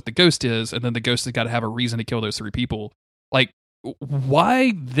figure out what the ghost is, and then the ghost has got to have a reason to kill those 3 people,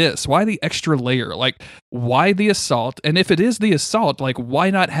 why this? Why the extra layer? Like, why the assault? And if it is the assault, like,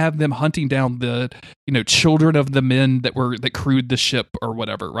 why not have them hunting down the, children of the men that crewed the ship or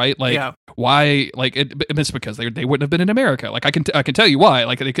whatever, right? Like, why? Like, it's because they wouldn't have been in America. Like, I can tell you why.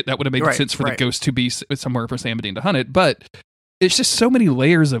 Like, that would have made sense for the ghost to be somewhere for Sam and Dean to hunt it. But it's just so many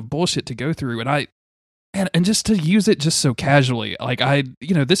layers of bullshit to go through, and just to use it just so casually. Like,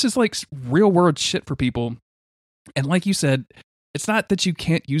 this is like real world shit for people. And like you said, it's not that you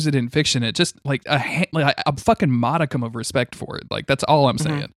can't use it in fiction. It's just like a fucking modicum of respect for it. Like, that's all I'm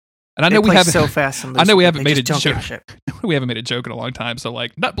saying. And I know we haven't so fast. I know we haven't made a joke. We haven't made a joke in a long time. So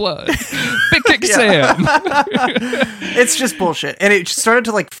like, nut blood, big kick Sam. It's just bullshit, and it started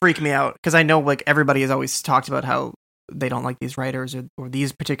to like freak me out because I know like everybody has always talked about how they don't like these writers or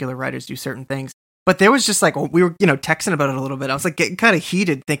these particular writers do certain things. But there was just like we were texting about it a little bit. I was like getting kind of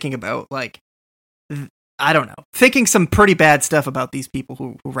heated thinking about like. I don't know, thinking some pretty bad stuff about these people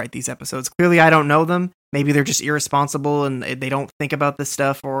who write these episodes. Clearly, I don't know them. Maybe they're just irresponsible and they don't think about this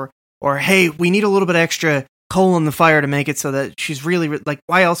stuff, or hey, we need a little bit extra coal in the fire to make it so that she's really like,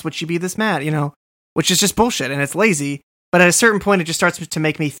 why else would she be this mad? Which is just bullshit and it's lazy. But at a certain point, it just starts to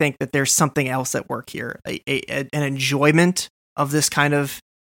make me think that there's something else at work here, an enjoyment of this kind of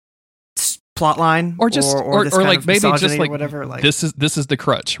plot line, or just or like maybe just like whatever. Like, this is the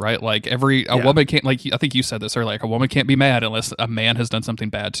crutch, right? Like a woman can't, like, I think you said this earlier, like a woman can't be mad unless a man has done something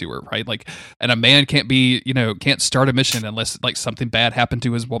bad to her, right? Like, and a man can't be can't start a mission unless like something bad happened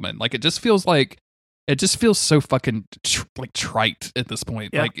to his woman. Like, it just feels so fucking like trite at this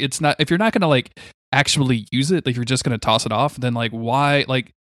point. Like, it's not, if you're not gonna like actually use it, like you're just gonna toss it off, then like why?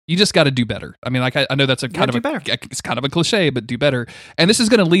 Like, you just got to do better. I mean, like, I know that's it's kind of a cliche, but do better. And this is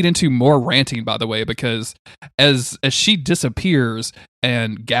going to lead into more ranting, by the way, because as she disappears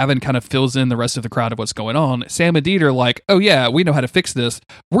and Gavin kind of fills in the rest of the crowd of what's going on, Sam and Dean are like, oh yeah, we know how to fix this.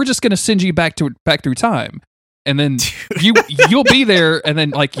 We're just going to send you back through time. And then you'll be there, and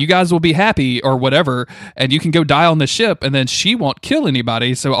then like you guys will be happy or whatever, and you can go die on the ship, and then she won't kill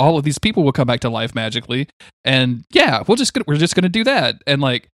anybody, so all of these people will come back to life magically. And yeah, we're just gonna do that. And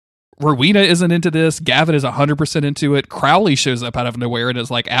like, Rowena isn't into this. Gavin is 100% into it. Crowley shows up out of nowhere and is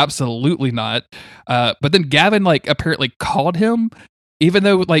like, absolutely not. But then Gavin like apparently called him, even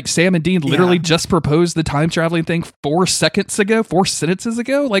though like Sam and Dean literally just proposed the time traveling thing 4 sentences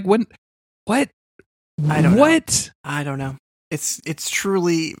ago. Like, when? What? I don't know. It's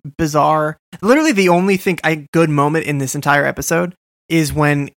truly bizarre. Literally, the only good moment in this entire episode is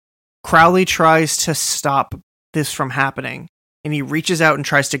when Crowley tries to stop this from happening, and he reaches out and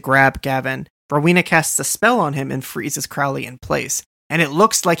tries to grab Gavin. Rowena casts a spell on him and freezes Crowley in place, and it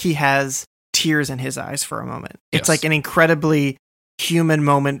looks like he has tears in his eyes for a moment. It's like an incredibly human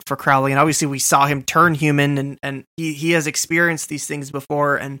moment for Crowley, and obviously we saw him turn human, and he has experienced these things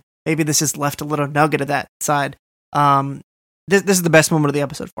before, and maybe this has left a little nugget of that side. This is the best moment of the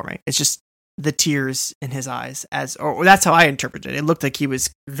episode for me. It's just the tears in his eyes, or that's how I interpreted it. It looked like he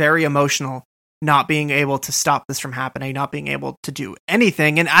was very emotional, not being able to stop this from happening, not being able to do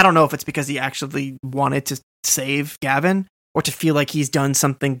anything. And I don't know if it's because he actually wanted to save Gavin or to feel like he's done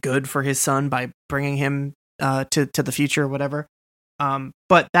something good for his son by bringing him to the future or whatever.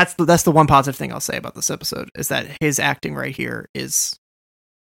 But that's the one positive thing I'll say about this episode, is that his acting right here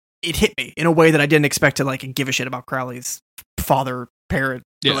it hit me in a way that I didn't expect to like give a shit about Crowley's father-parent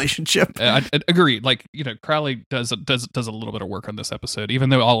relationship. I agree. Like, Crowley does a little bit of work on this episode,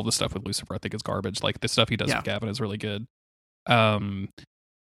 even though all of the stuff with Lucifer I think is garbage. Like, the stuff he does with Gavin is really good.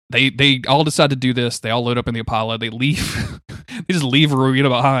 They all decide to do this. They all load up in the Apollo. They leave. They just leave Rowena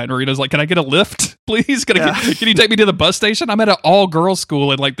behind. Rowena's like, "Can I get a lift, please? Can you take me to the bus station? I'm at an all-girls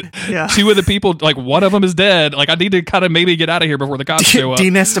school, and like two of the people, like one of them is dead. Like, I need to kind of maybe get out of here before the cops show up."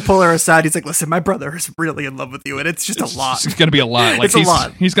 Dean has to pull her aside. He's like, "Listen, my brother is really in love with you, and it's just a lot. It's gonna be a lot. Like, it's a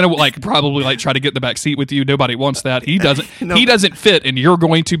lot. He's gonna like probably like try to get in the back seat with you. Nobody wants that. He doesn't. He doesn't fit, and you're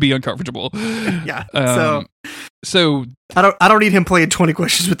going to be uncomfortable." Yeah. So I don't need him playing 20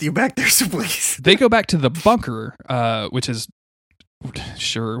 questions with you back there, so please. They go back to the bunker, which is,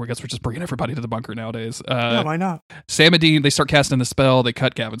 sure, I guess we're just bringing everybody to the bunker nowadays. Yeah, why not? Sam and Dean, they start casting the spell. They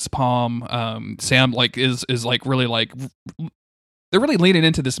cut Gavin's palm. Sam like is like really like, they're really leaning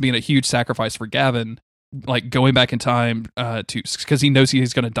into this being a huge sacrifice for Gavin, like going back in time because he knows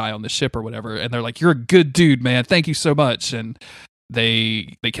he's going to die on the ship or whatever. And they're like, "You're a good dude, man. Thank you so much." And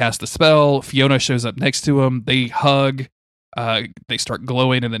they cast the spell. Fiona shows up next to him. They hug. They start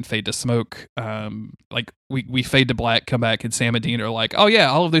glowing and then fade to smoke. Like we fade to black, come back, and Sam and Dean are like, "Oh yeah,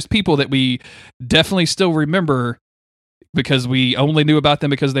 all of those people that we definitely still remember because we only knew about them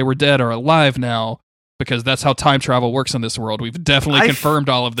because they were dead are alive now. because that's how time travel works in this world. We've definitely confirmed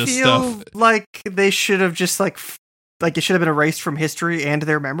all of this stuff. Like they should have just like it should have been erased from history and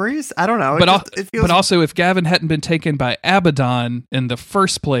their memories. I don't know. But also, if Gavin hadn't been taken by Abaddon in the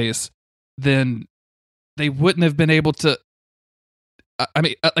first place, then they wouldn't have been able to. I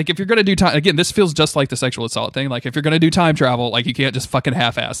mean, like, if you're going to do time, again, this feels just like the sexual assault thing. Like, if you're going to do time travel, like, you can't just fucking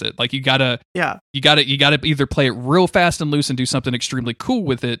half-ass it. Like, you gotta either play it real fast and loose and do something extremely cool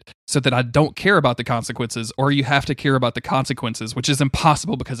with it so that I don't care about the consequences, or you have to care about the consequences, which is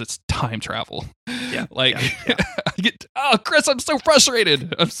impossible because it's time travel. Yeah. Like, Chris, I'm so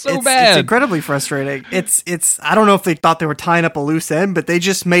frustrated. I'm so mad. It's incredibly frustrating. It's, I don't know if they thought they were tying up a loose end, but they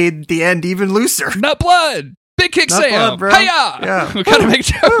just made the end even looser. Nut blood! Big kick Not Sam! blood, bro. Hiya! Yeah. We gotta make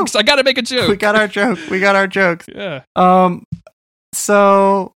jokes. I gotta make a joke. We got our jokes. Yeah.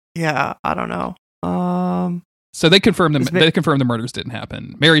 So yeah, I don't know. So they confirm the murders didn't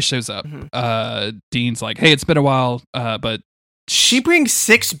happen. Mary shows up. Mm-hmm. Dean's like, "Hey, it's been a while, but she brings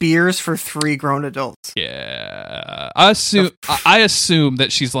 6 beers for 3 grown adults." Yeah, I assume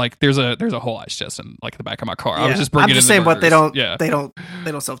that she's like, there's a whole ice chest in like the back of my car. Yeah. I was just bringing. I'm just in saying, the but they burgers.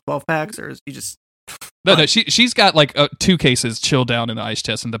 don't sell 12 packs, or you just. No, she's got like 2 cases chilled down in the ice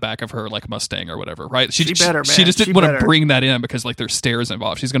chest in the back of her like Mustang or whatever, right? She just didn't want to bring that in because like there's stairs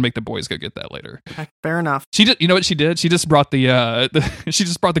involved. She's gonna make the boys go get that later. Fair enough. She did. You know what she did? She just brought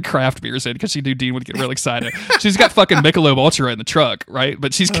the craft beers in because she knew Dean would get real excited. She's got fucking Michelob Ultra in the truck, right?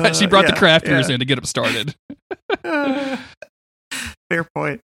 But she brought the craft beers in to get them started. Fair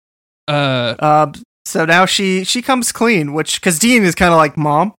point. So now she comes clean, because Dean is kind of like,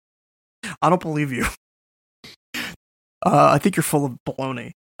 Mom, I don't believe you. I think you're full of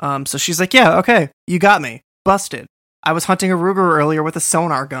baloney. So she's like, yeah, okay, you got me. Busted. I was hunting a Ruger earlier with a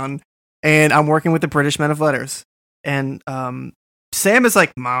sonar gun, and I'm working with the British Men of Letters. And Sam is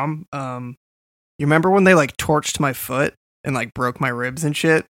like, Mom, you remember when they like torched my foot and like broke my ribs and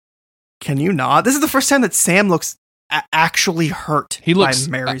shit? Can you not? This is the first time that Sam looks actually hurt. He looks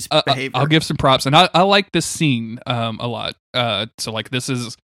by Mary's behavior. I'll give some props, and I like this scene a lot. So like this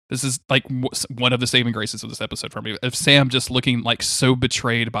is like one of the saving graces of this episode for me. Of Sam just looking like so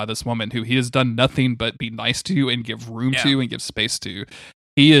betrayed by this woman who he has done nothing but be nice to and give room to and give space to.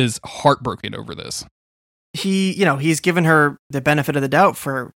 He is heartbroken over this. He's given her the benefit of the doubt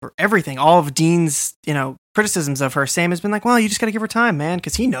for everything. All of Dean's, criticisms of her. Sam has been like, well, you just got to give her time, man,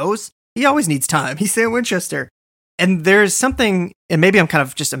 because he knows. He always needs time. He's Sam Winchester. And there's something, and maybe I'm kind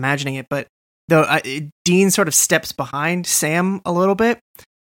of just imagining it, but Dean sort of steps behind Sam a little bit.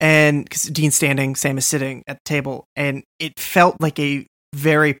 And because Dean's standing, Sam is sitting at the table, and it felt like a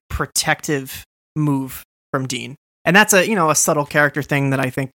very protective move from Dean. And that's a subtle character thing that I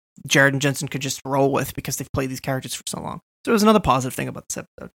think Jared and Jensen could just roll with because they've played these characters for so long. So it was another positive thing about this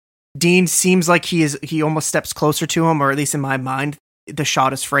episode. Dean seems like he almost steps closer to him, or at least in my mind, the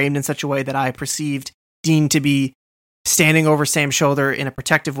shot is framed in such a way that I perceived Dean to be standing over Sam's shoulder in a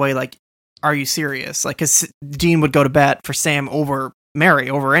protective way. Like, are you serious? Like, because Dean would go to bat for Sam over Mary,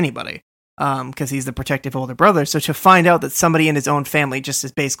 over anybody, because he's the protective older brother. So to find out that somebody in his own family just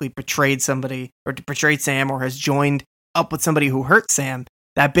has basically betrayed somebody, or betrayed Sam, or has joined up with somebody who hurt Sam,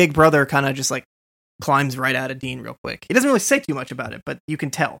 that big brother kind of just like climbs right out of Dean real quick. He doesn't really say too much about it, but you can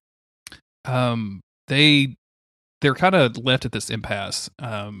tell. They're kind of left at this impasse,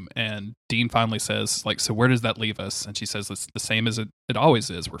 and Dean finally says, like, so where does that leave us? And she says, it's the same as it always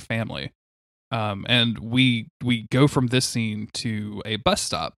is. We're family. And we go from this scene to a bus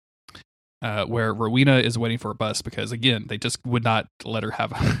stop, where Rowena is waiting for a bus because, again, they just would not let her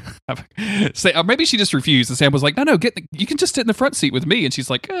say, or maybe she just refused. And Sam was like, no, you can just sit in the front seat with me. And she's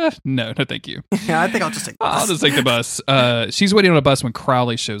like, no, thank you. Yeah, I think I'll just take the bus. I'll just take the bus. She's waiting on a bus when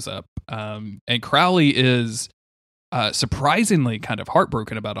Crowley shows up. And Crowley is surprisingly kind of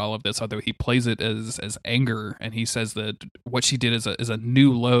heartbroken about all of this, although he plays it as anger, and he says that what she did is a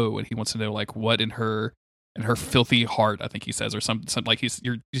new low, and he wants to know like what in her filthy heart, I think he says, or something like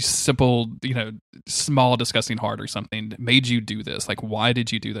your simple, small disgusting heart or something made you do this. Like, why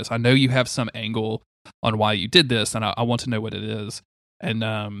did you do this? I know you have some angle on why you did this, and I want to know what it is.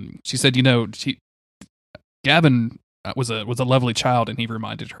 And she said, Gavin was a lovely child, and he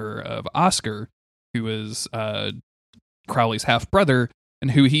reminded her of Oscar, who is Crowley's half brother,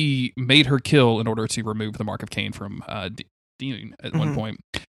 and who he made her kill in order to remove the mark of Cain from Dean at one point,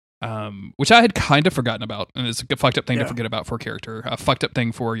 which I had kind of forgotten about, and it's a fucked up thing to forget about for a character, a fucked up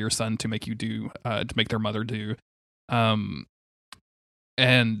thing for your son to make you do, to make their mother do. And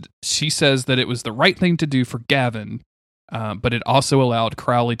she says that it was the right thing to do for Gavin, but it also allowed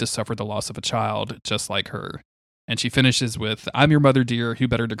Crowley to suffer the loss of a child just like her. And she finishes with, I'm your mother, dear, who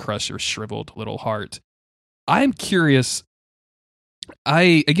better to crush your shriveled little heart. I'm curious.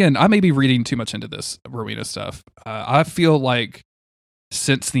 I may be reading too much into this Rowena stuff. I feel like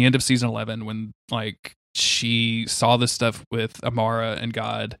since the end of season 11, when like she saw this stuff with Amara and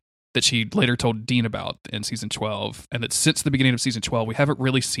God that she later told Dean about in season 12, and that since the beginning of season 12, we haven't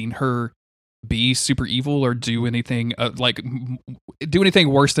really seen her be super evil or do anything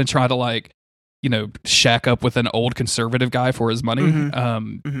worse than try to like, shack up with an old conservative guy for his money.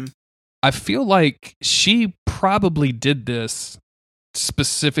 I feel like she probably did this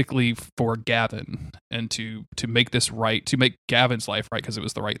specifically for Gavin and to make this right, to make Gavin's life right, because it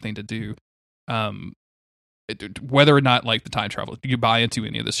was the right thing to do. Whether or not like the time travel, you buy into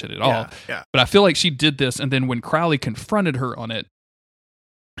any of this shit at all. Yeah. But I feel like she did this, and then when Crowley confronted her on it,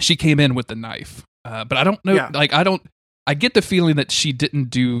 she came in with the knife. But I don't know. Yeah. Like I get the feeling that she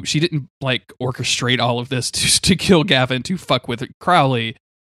didn't like orchestrate all of this to kill Gavin to fuck with Crowley.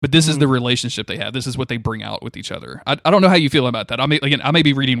 But this is the relationship they have. This is what they bring out with each other. I don't know how you feel about that. I may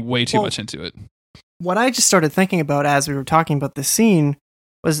be reading way too much into it. What I just started thinking about as we were talking about this scene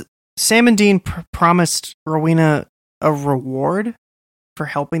was Sam and Dean promised Rowena a reward for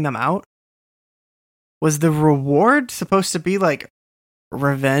helping them out. Was the reward supposed to be like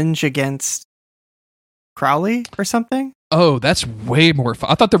revenge against Crowley or something? Oh, that's way more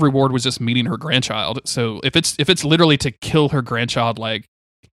fun. I thought the reward was just meeting her grandchild. So if it's literally to kill her grandchild, like,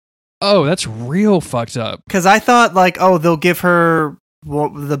 oh, that's real fucked up. Because I thought like, oh, they'll give her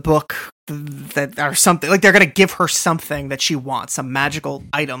the book that or something. Like they're gonna give her something that she wants, some magical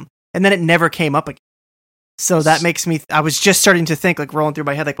item, and then it never came up again. So that makes me. I was just starting to think, like rolling through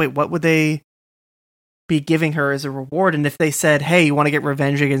my head, like, wait, what would they be giving her as a reward? And if they said, hey, you want to get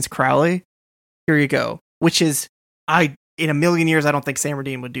revenge against Crowley? Here you go. Which is, in a million years, I don't think Sam or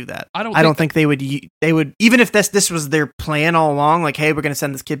Dean would do that. I don't think they would. They would, even if this was their plan all along. Like, hey, we're going to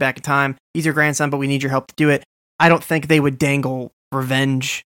send this kid back in time. He's your grandson, but we need your help to do it. I don't think they would dangle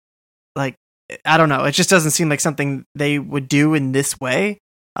revenge. Like, I don't know. It just doesn't seem like something they would do in this way.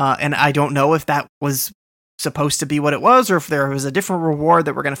 And I don't know if that was supposed to be what it was, or if there was a different reward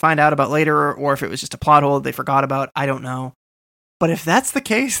that we're going to find out about later, or if it was just a plot hole they forgot about. I don't know. But if that's the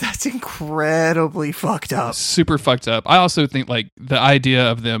case, that's incredibly fucked up. Super fucked up. I also think like the idea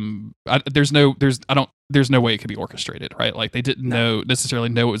of them, there's no way it could be orchestrated, right? Like they didn't necessarily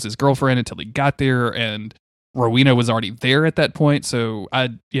know it was his girlfriend until he got there, and Rowena was already there at that point. So I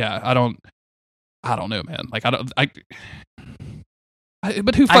don't know, man. Like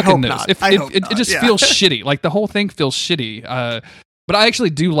but who fucking knows? It just feels shitty. Like the whole thing feels shitty. But I actually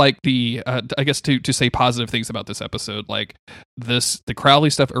do like the, I guess to say positive things about this episode, like the Crowley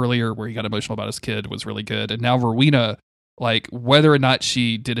stuff earlier where he got emotional about his kid was really good. And now Rowena, like whether or not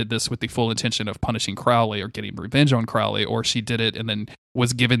she did this with the full intention of punishing Crowley or getting revenge on Crowley, or she did it and then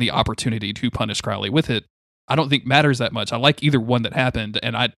was given the opportunity to punish Crowley with it, I don't think matters that much. I like either one that happened,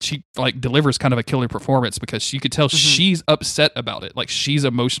 and she like delivers kind of a killer performance because you could tell she's upset about it, like she's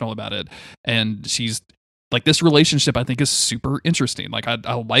emotional about it, and she's like, this relationship I think is super interesting. Like I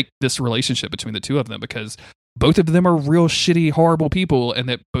like this relationship between the two of them because both of them are real shitty, horrible people, and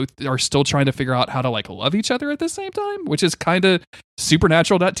that both are still trying to figure out how to like love each other at the same time, which is kind of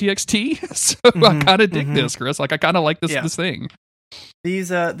supernatural.txt. So I kind of dig this, Chris. Like I kind of like this thing. These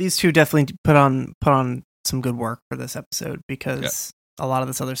two definitely put on some good work for this episode because a lot of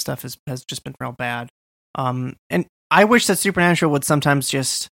this other stuff has just been real bad. And I wish that Supernatural would sometimes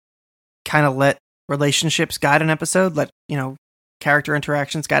just kind of let relationships guide an episode, let character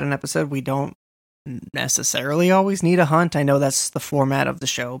interactions guide an episode. We don't necessarily always need a hunt. I know that's the format of the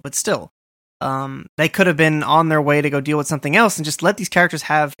show, but still, they could have been on their way to go deal with something else and just let these characters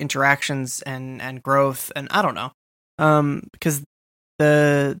have interactions and growth. And I don't know, because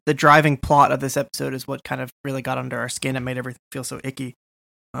the driving plot of this episode is what kind of really got under our skin and made everything feel so icky,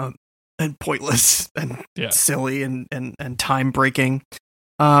 and pointless and silly and time breaking.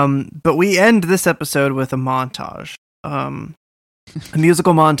 But we end this episode with a montage, a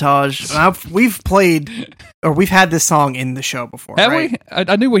musical montage. We've had this song in the show before. Have right? we?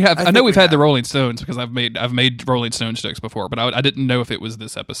 I knew we have. I know we've had the Rolling Stones because I've made Rolling Stones jokes before, but I didn't know if it was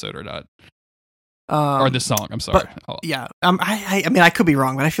this episode or not, or this song. I'm sorry. But, I mean, I could be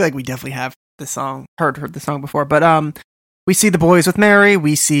wrong, but I feel like we definitely have this song heard the song before. But we see the boys with Mary.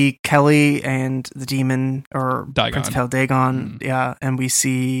 We see Kelly and the demon, or Dagon. Prince of Hell, Dagon. Yeah, and we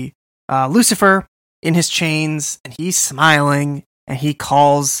see Lucifer in his chains, and he's smiling, and he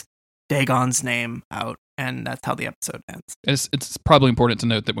calls Dagon's name out, and that's how the episode ends. It's probably important to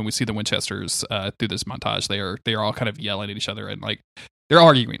note that when we see the Winchesters through this montage, they are all kind of yelling at each other, and like they're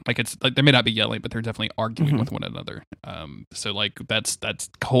arguing. Like it's like they may not be yelling, but they're definitely arguing with one another. So like that's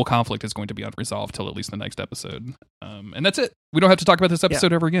whole conflict is going to be unresolved till at least the next episode. And that's it. We don't have to talk about this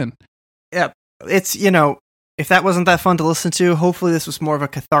episode ever again. Yeah, it's if that wasn't that fun to listen to, hopefully this was more of a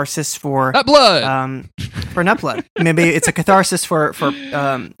catharsis for Nutblood. For Nutblood. Maybe it's a catharsis for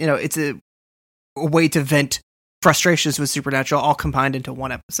it's a way to vent frustrations with Supernatural all combined into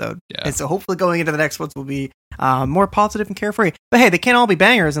one episode. Yeah. And so hopefully going into the next ones will be more positive and carefree. But hey, they can't all be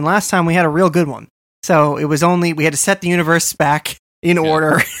bangers, and last time we had a real good one. So it was we had to set the universe back in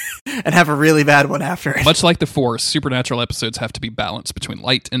order and have a really bad one after it. Much like the Force, Supernatural episodes have to be balanced between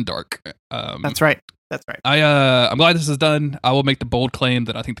light and dark. That's right. I'm glad this is done. I will make the bold claim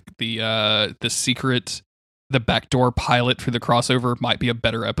that I think the backdoor pilot for the crossover might be a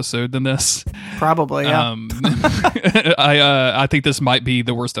better episode than this. Probably, yeah. I think this might be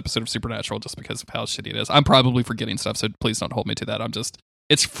the worst episode of Supernatural just because of how shitty it is. I'm probably forgetting stuff, so please don't hold me to that.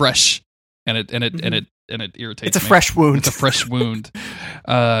 It's fresh and it irritates me. It's a fresh wound. It's a fresh wound.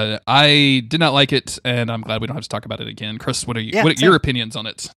 I did not like it, and I'm glad we don't have to talk about it again. Chris, what are your opinions on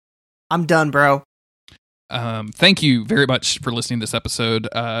it? I'm done, bro. Thank you very much for listening to this episode.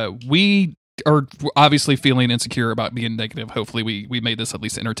 We are obviously feeling insecure about being negative. Hopefully we made this at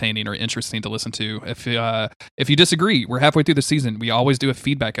least entertaining or interesting to listen to. If you disagree, we're halfway through the season. We always do a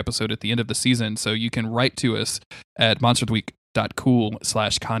feedback episode at the end of the season, so you can write to us at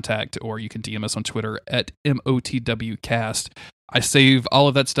monsteroftheweek.cool/contact, or you can DM us on Twitter at MOTWcast. I save all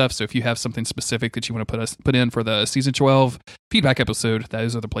of that stuff, so if you have something specific that you want to put in for the season 12 feedback episode,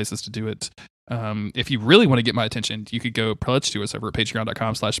 those are the places to do it. If you really want to get my attention, you could go pledge to us over at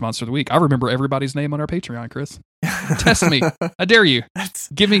patreon.com/monsteroftheweek. I remember everybody's name on our Patreon, Chris. Test me. I dare you.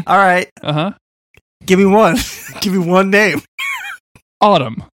 Give me. All right. Give me one. Give me one name.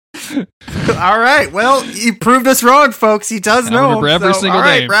 Autumn. All right. Well, you proved us wrong, folks. He does know. I remember every single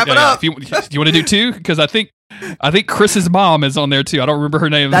name. Wrap it up. If you want to do two? Because I think Chris's mom is on there too. I don't remember her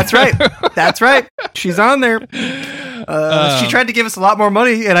name. That's right. She's on there. She tried to give us a lot more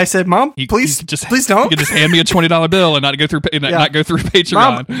money, and I said, "Mom, please don't." You can just hand me a $20 bill and not go through Patreon.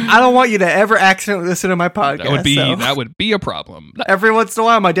 Mom, I don't want you to ever accidentally listen to my podcast. That would be a problem. Every once in a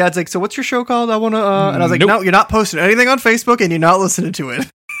while, my dad's like, "So what's your show called?" I want to, and I was like, "No, you're not posting anything on Facebook, and you're not listening to it."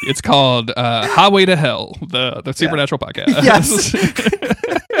 It's called Highway to Hell, the Supernatural podcast. Yes.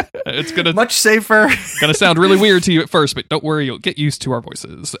 It's gonna much safer. Gonna sound really weird to you at first, but don't worry, you'll get used to our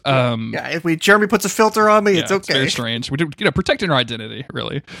voices. If Jeremy puts a filter on me, it's okay. It's very strange. We do, protecting our identity,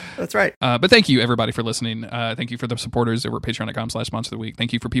 really. That's right. But thank you everybody for listening. Thank you for the supporters over at patreon.com/monsteroftheweek.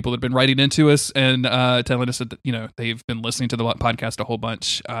 Thank you for people that have been writing into us and telling us that they've been listening to the podcast a whole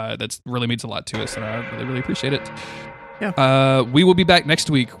bunch. That really means a lot to us, and I really, really appreciate it. Yeah. We will be back next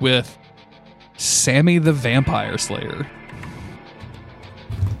week with Sammy the Vampire Slayer.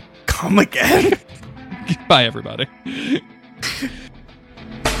 Come again. Bye, everybody.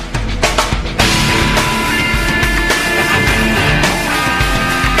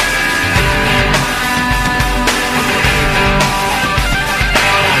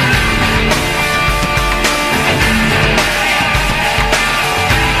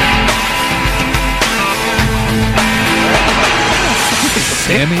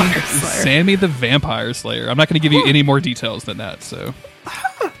 Sammy the Vampire Slayer. I'm not going to give you any more details than that, so.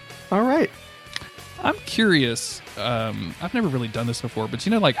 All right. I'm curious. I've never really done this before, but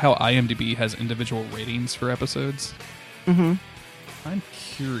like how IMDb has individual ratings for episodes? Mm-hmm. I'm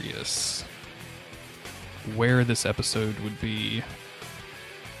curious where this episode would be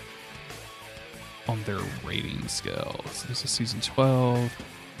on their rating scale. So this is season 12.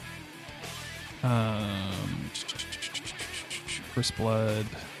 First Blood.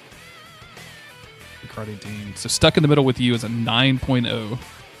 Cardi Dean. So Stuck in the Middle with You is a 9.0.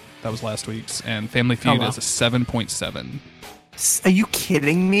 That was last week's. And Family Feud is a 7.7. Are you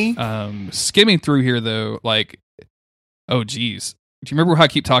kidding me? Skimming through here, though, oh, geez. Do you remember how I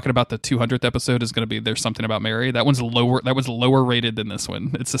keep talking about the 200th episode is going to be There's Something About Mary? That one's lower. That was lower rated than this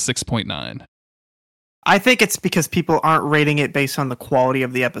one. It's a 6.9. I think it's because people aren't rating it based on the quality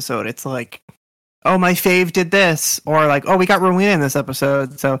of the episode. It's like, oh, my fave did this, or like, oh, we got Rowena in this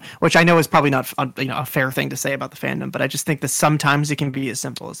episode. So, which I know is probably not a fair thing to say about the fandom, but I just think that sometimes it can be as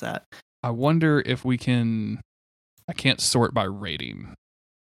simple as that. I wonder if we can. I can't sort by rating.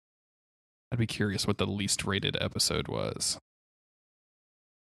 I'd be curious what the least rated episode was.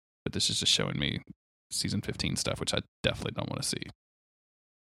 But this is just showing me season 15 stuff, which I definitely don't want to see.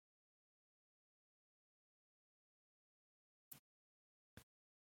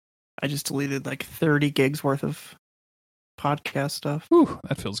 I just deleted like 30 gigs worth of podcast stuff. Whew,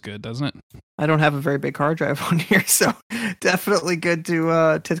 that feels good, doesn't it? I don't have a very big hard drive on here, so definitely good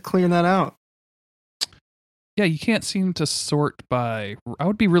to clear that out. Yeah, you can't seem to sort by... I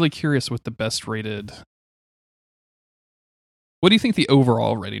would be really curious with the best rated... What do you think the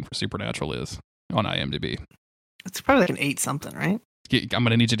overall rating for Supernatural is on IMDb? It's probably like an 8 something, right? I'm going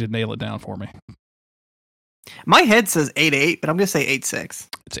to need you to nail it down for me. My head says 8.8, but I'm going to say 8.6.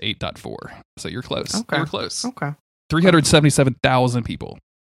 It's 8.4. So you're close. Okay. You're close. Okay. 377,000 people.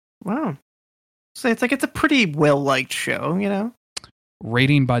 Wow. So it's a pretty well-liked show, you know?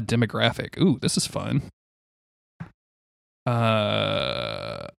 Rating by demographic. Ooh, this is fun.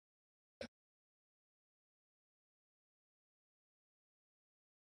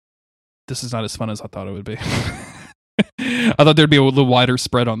 This is not as fun as I thought it would be. I thought there'd be a little wider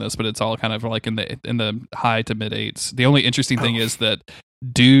spread on this, but it's all kind of like in the high to mid 8s. The only interesting thing is that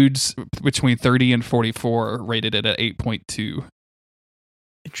dudes between 30 and 44 rated it at 8.2.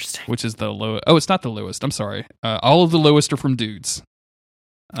 Interesting. Which is the low. Oh, it's not the lowest. I'm sorry. All of the lowest are from dudes.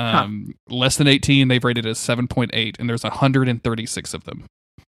 Less than 18, they've rated as 7.8, and there's 136 of them.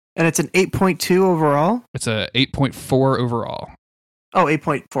 And it's an 8.2 overall? It's a 8.4 overall. Oh,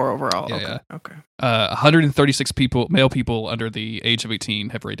 8.4 overall. Yeah, okay. yeah. Okay. 136 male people under the age of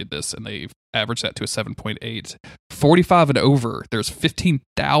 18 have rated this, and they've averaged that to a 7.8. 45 and over, there's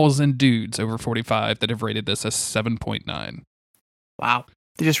 15,000 dudes over 45 that have rated this as 7.9. Wow.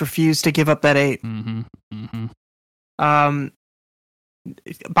 They just refuse to give up that 8. Mm-hmm. Mm-hmm.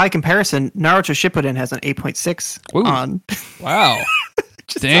 By comparison, Naruto Shippuden has an 8.6 on. Wow.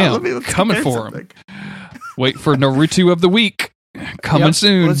 Damn. Coming for him. Wait for Naruto of the week. Coming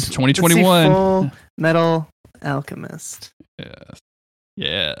soon. 2021. Full Metal Alchemist. Yes.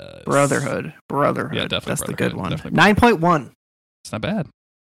 Yes. Brotherhood. Yeah, definitely. That's the good one. Definitely. 9.1. It's not bad.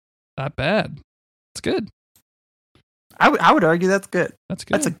 Not bad. It's good. I would argue that's good. That's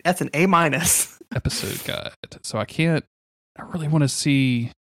good. That's an A-. Episode guide. So I really want to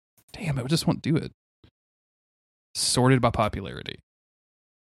see. Damn, I just won't do it. Sorted by popularity.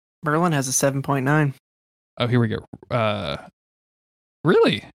 Merlin has a 7.9. Oh, here we go.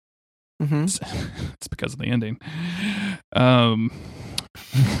 Really? Mm-hmm. It's because of the ending. I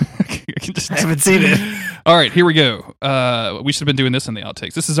haven't seen it. All right, here we go. We should have been doing this in the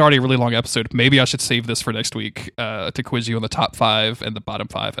outtakes. This is already a really long episode. Maybe I should save this for next week to quiz you on the top 5 and the bottom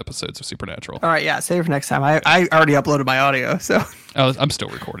 5 episodes of Supernatural. All right, yeah, save it for next time. I already uploaded my audio, so. I'm still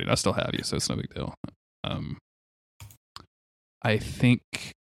recording. I still have you, so it's no big deal. I think,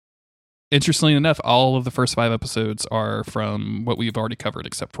 interestingly enough, all of the first 5 episodes are from what we've already covered,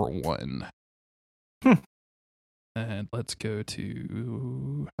 except for one. And let's go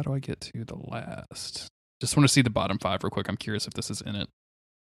to... How do I get to the last? Just want to see the bottom 5 real quick. I'm curious if this is in it.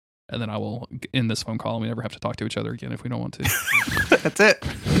 And then I will end this phone call and we never have to talk to each other again if we don't want to. That's it.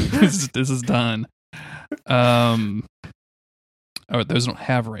 This is done. Oh, those don't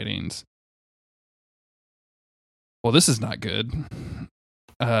have ratings. Well, this is not good.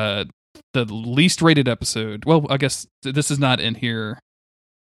 The least rated episode... Well, I guess this is not in here.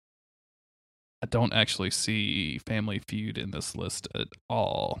 I don't actually see Family Feud in this list at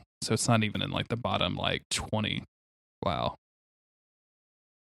all. So it's not even in like the bottom 20. Wow.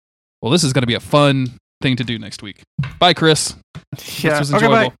 Well, this is going to be a fun thing to do next week. Bye, Chris. Yeah. This was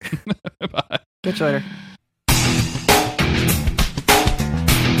enjoyable. Okay, bye. Bye. Catch you later.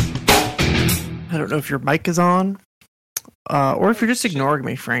 I don't know if your mic is on, or if you're just ignoring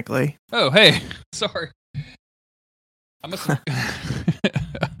me, frankly. Oh, hey. Sorry.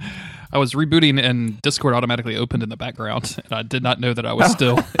 I was rebooting and Discord automatically opened in the background, and I did not know that I was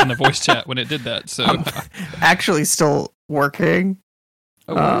still in the voice chat when it did that. So I'm actually still working,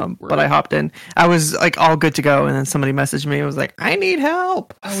 word. but I hopped in. I was all good to go, and then somebody messaged me and was like, "I need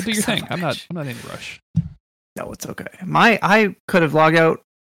help." Oh, do your thing. I'm not in any rush. No, it's okay. I could have logged out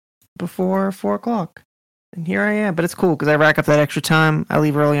before 4:00, and here I am. But it's cool because I rack up that extra time. I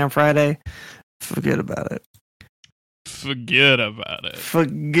leave early on Friday. Forget about it. Forget about it.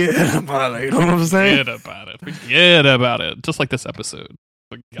 Forget about it. You know what I'm saying? Forget about it. Just like this episode.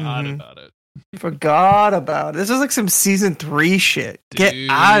 Forgot about it. Forgot about it. This is like some season 3 shit. Get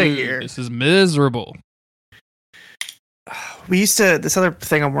out of here. This is miserable. This other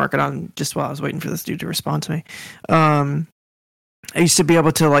thing I'm working on just while I was waiting for this dude to respond to me. I used to be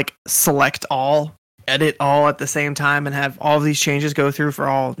able to select all, edit all at the same time and have all of these changes go through for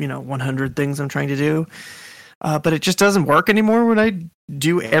all, 100 things I'm trying to do. But it just doesn't work anymore when I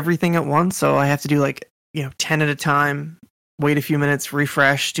do everything at once. So I have to do 10 at a time, wait a few minutes,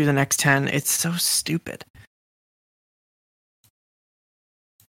 refresh, do the next 10. It's so stupid.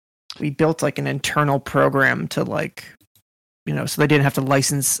 We built an internal program to so they didn't have to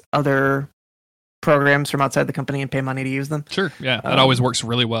license other programs from outside the company and pay money to use them. Sure, yeah, that always works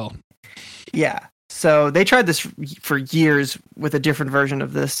really well. Yeah, so they tried this for years with a different version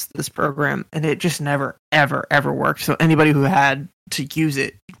of this program, and it just never, ever, ever worked. So anybody who had to use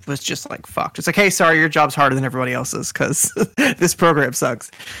it was just like fucked. It's like, hey, sorry, your job's harder than everybody else's because this program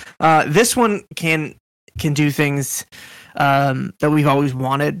sucks. This one can do things that we've always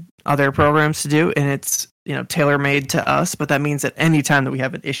wanted other programs to do, and it's tailor-made to us. But that means that any time that we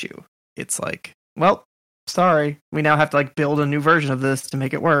have an issue, it's like, well, sorry, we now have to like build a new version of this to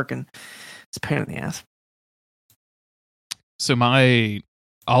make it work, and it's a pain in the ass. So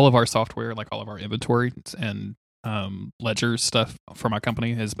all of our software, like all of our inventory and ledger stuff for my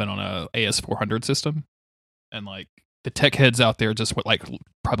company has been on a AS400 system, and like the tech heads out there just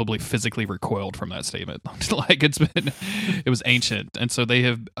probably physically recoiled from that statement. Like it was ancient, and so they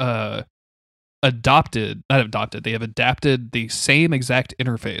have adapted the same exact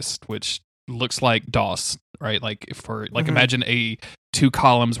interface, which looks like DOS, right? Like imagine 2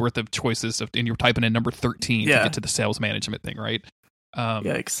 columns worth of choices and you're typing in number 13 to get to the sales management thing, right?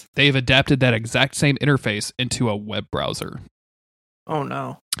 Yikes. They've adapted that exact same interface into a web browser. Oh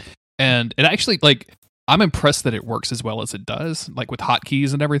no. And it actually, like, I'm impressed that it works as well as it does, like with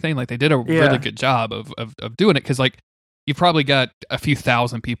hotkeys and everything. Like they did a really good job of doing it, because like you've probably got a few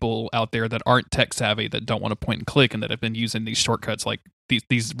thousand people out there that aren't tech savvy, that don't want to point and click, and that have been using these shortcuts, like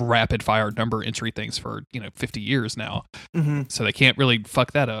these rapid fire number entry things for 50 years now. Mm-hmm. So they can't really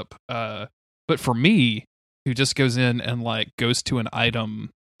fuck that up. But for me, who just goes in and like goes to an item,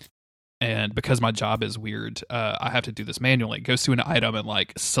 and because my job is weird, I have to do this manually. Goes to an item and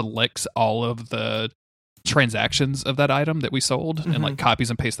like selects all of the transactions of that item that we sold, and like copies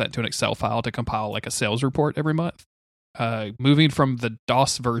and pastes that into an Excel file to compile like a sales report every month. Moving from the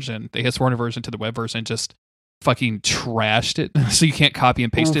DOS version, the AS400 version, to the web version, just fucking trashed it, so you can't copy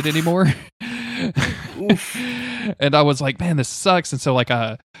and paste it anymore. And I was like, man, this sucks. And so like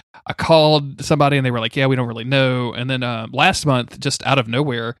I called somebody, and they were like, yeah, we don't really know. And then last month, just out of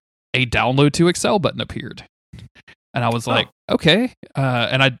nowhere, a download to Excel button appeared, and I was like, okay,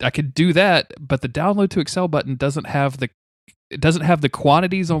 and I could do that, but the download to Excel button doesn't have the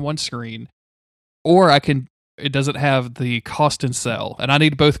quantities on one screen, or it doesn't have the cost and sell, and I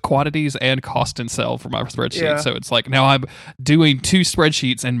need both quantities and cost and sell for my spreadsheet. Yeah. So it's like now I'm doing 2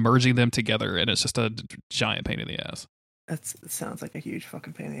 spreadsheets and merging them together, and it's just a giant pain in the ass. It sounds like a huge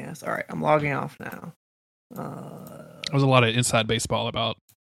fucking pain in the ass. All right, I'm logging off now. There was a lot of inside baseball about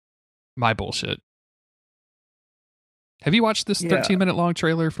my bullshit. Have you watched this 13-minute long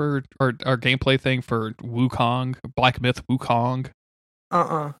trailer for our gameplay thing for Wukong, Black Myth Wukong?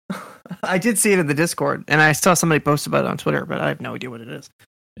 I did see it in the Discord, and I saw somebody post about it on Twitter, but I have no idea what it is.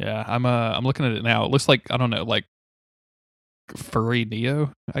 Yeah, I'm looking at it now. It looks like, I don't know, like furry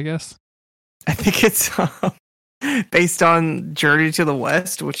Neo, I guess. I think it's based on Journey to the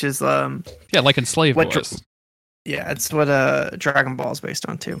West, which is like Enslaved was. Yeah, it's what Dragon Ball is based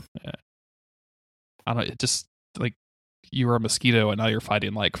on too. Yeah. I don't know, it just like you were a mosquito and now you're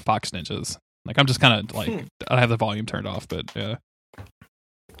fighting like fox ninjas. Like I'm just kind of like I have the volume turned off, but yeah.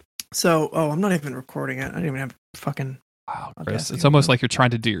 So, I'm not even recording it. I don't even have fucking. Wow, Chris, it's almost like you're trying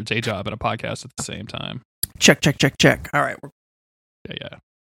to do your day job and a podcast at the same time. Check. All right. Yeah.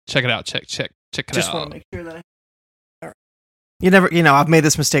 Check it out. Check it out. Just want to make sure that all right. I've made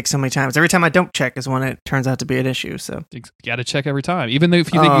this mistake so many times. Every time I don't check is when it turns out to be an issue. So you got to check every time, even though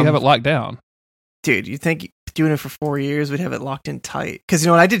if you think you have it locked down. Dude, you think doing it for 4 years we'd have it locked in tight? Because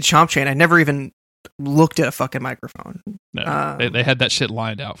when I did Chomp Chain, I never even looked at a fucking microphone. No, they had that shit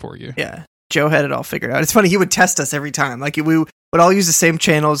lined out for you. Yeah, Joe had it all figured out. It's funny, he would test us every time. Like we would all use the same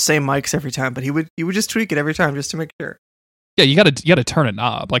channels, same mics every time, but he would just tweak it every time just to make sure. Yeah, you gotta turn a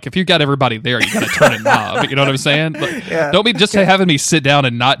knob. Like if you got everybody there, you gotta turn a knob. You know what I'm saying? Like, don't be just having me sit down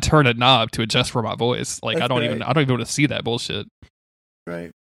and not turn a knob to adjust for my voice. Like I don't even want to see that bullshit.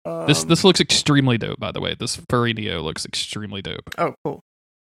 Right. This looks extremely dope, by the way. This furry Neo looks extremely dope. Oh, cool.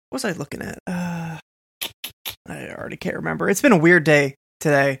 What was I looking at? I already can't remember. It's been a weird day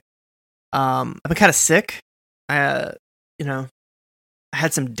today. I've been kind of sick. I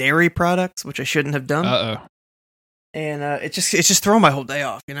had some dairy products, which I shouldn't have done. Uh-oh. And it's just thrown my whole day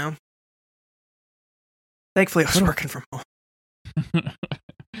off, Thankfully, I was working from home.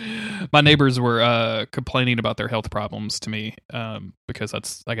 My neighbors were complaining about their health problems to me because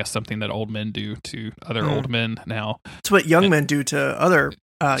that's, I guess, something that old men do to other old men now. It's what young men do to other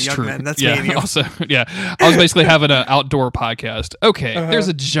young men. That's me and you. Also, yeah. I was basically having an outdoor podcast. Okay, there's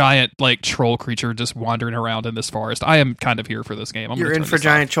a giant like troll creature just wandering around in this forest. I am kind of here for this game. You're in for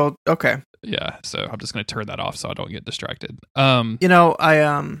giant troll. Okay. Yeah, so I'm just going to turn that off so I don't get distracted. But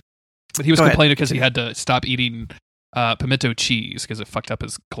he was complaining because he had to stop eating pimento cheese because it fucked up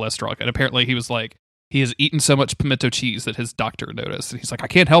his cholesterol. And apparently he was like, he has eaten so much pimento cheese that his doctor noticed. And he's like, I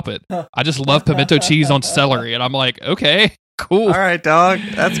can't help it. I just love pimento cheese on celery. And I'm like, okay, cool. All right, dog.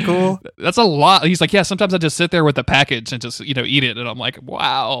 That's cool. That's a lot. He's like, yeah, sometimes I just sit there with the package and just, eat it. And I'm like,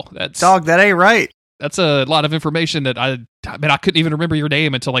 wow, dog, that ain't right. That's a lot of information that I couldn't even remember your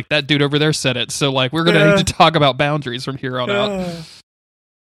name until like that dude over there said it. So like, we're going to need to talk about boundaries from here on out.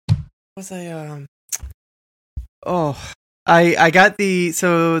 I got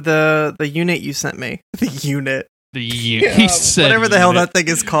the unit you sent me. The unit. He said whatever the hell that thing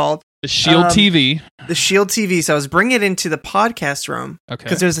is called. The Shield TV. The Shield TV. So I was bringing it into the podcast room. Okay.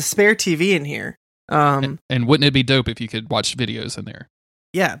 Because there's a spare TV in here. And wouldn't it be dope if you could watch videos in there?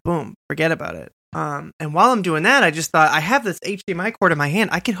 Yeah, boom. Forget about it. And while I'm doing that, I just thought, I have this HDMI cord in my hand.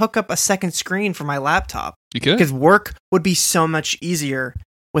 I could hook up a second screen for my laptop. You could? Because work would be so much easier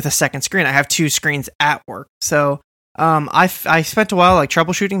with a second screen. I have 2 screens at work. So I spent a while like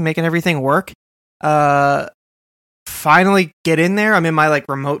troubleshooting, making everything work. Finally get in there. I'm in my like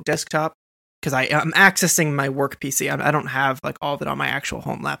remote desktop because I'm accessing my work PC. I don't have like all of it on my actual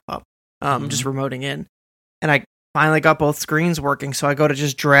home laptop. I'm just remoting in. And I finally got both screens working. So I go to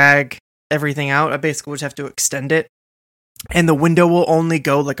just drag everything out. I basically just have to extend it. And the window will only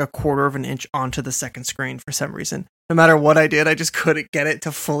go like a 1/4 of an inch onto the second screen for some reason. No matter what I did, I just couldn't get it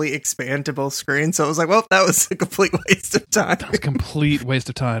to fully expand to both screens. So I was like, well, that was a complete waste of time. That was a complete waste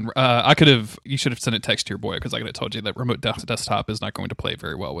of time. You should have sent a text to your boy because I could have told you that remote desktop is not going to play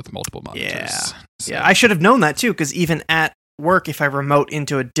very well with multiple monitors. Yeah. Yeah, I should have known that too, because even at work, if I remote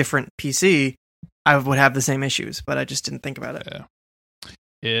into a different PC, I would have the same issues, but I just didn't think about it. Yeah.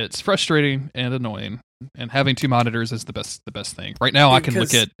 It's frustrating and annoying, and having 2 monitors is the best thing. Right now, I can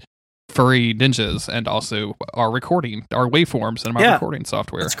look at furry ninjas and also our waveforms and my recording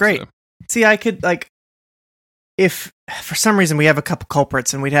software. That's great. So. See, I could if for some reason we have a couple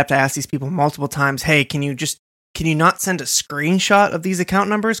culprits and we'd have to ask these people multiple times, hey, can you not send a screenshot of these account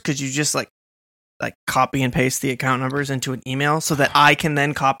numbers? Could you just like copy and paste the account numbers into an email so that I can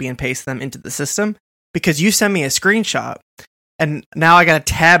then copy and paste them into the system? Because you send me a screenshot. And now I got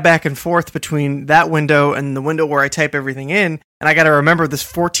to tab back and forth between that window and the window where I type everything in. And I got to remember this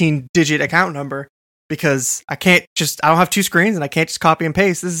 14-digit account number because I don't have 2 screens and I can't just copy and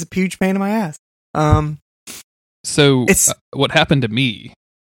paste. This is a huge pain in my ass. What happened to me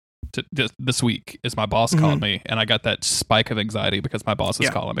this week is my boss called me and I got that spike of anxiety because my boss is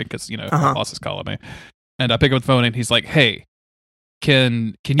calling me because, my boss is calling me. And I pick up the phone and he's like, hey,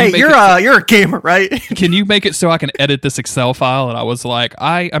 Can you? Hey, you're a gamer, right? Can you make it so I can edit this Excel file? And I was like,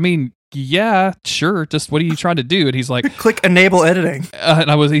 I mean, yeah, sure. Just what are you trying to do? And he's like, click enable editing. And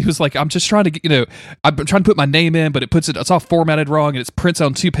he was like, I'm just trying to, I'm trying to put my name in, but it's all formatted wrong and it prints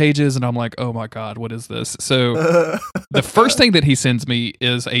on 2 pages. And I'm like, oh my God, what is this? So the first thing that he sends me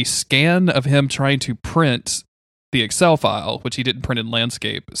is a scan of him trying to print the Excel file, which he didn't print in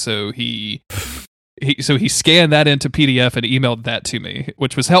landscape. So he scanned that into PDF and emailed that to me,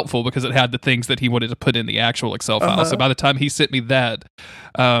 which was helpful because it had the things that he wanted to put in the actual Excel file. So by the time he sent me that,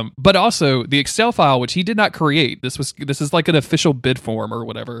 but also the Excel file, which he did not create, this is like an official bid form or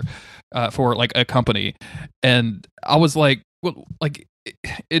whatever for like a company, and I was like, well, like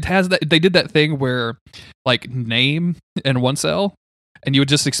it has that they did that thing where like name in one cell. And you would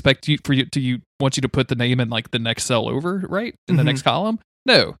just expect want you to put the name in like the next cell over, right? In the next column?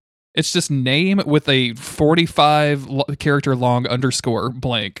 No. It's just name with a 45 character long underscore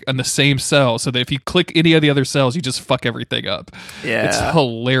blank on the same cell, so that if you click any of the other cells, you just fuck everything up. Yeah. It's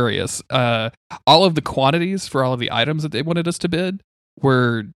hilarious. All of the quantities for all of the items that they wanted us to bid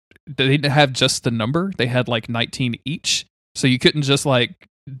they didn't have just the number. They had like 19 each. So you couldn't just like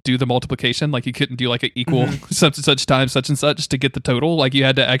do the multiplication, like you couldn't do like an equal such and such times such and such to get the total. Like you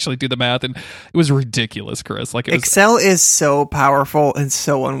had to actually do the math, and it was ridiculous, Chris. Like Excel is so powerful and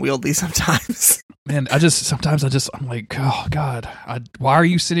so unwieldy sometimes. Man, I'm like, oh God, why are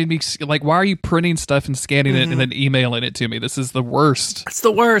you sending me, like, why are you printing stuff and scanning it and then emailing it to me? This is the worst. It's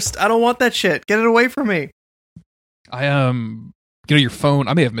the worst. I don't want that shit. Get it away from me. Your phone,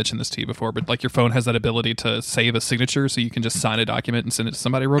 I may have mentioned this to you before, but like your phone has that ability to save a signature so you can just sign a document and send it to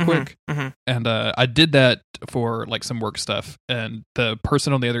somebody real quick. And I did that for like some work stuff. And the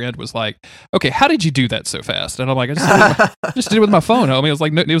person on the other end was like, okay, how did you do that so fast? And I'm like, I just did it with my phone, homie. I was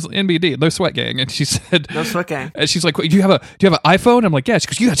like, no, it was NBD, no sweat gang. And she said, no sweat gang. And she's like, do you have an iPhone? I'm like, yeah. She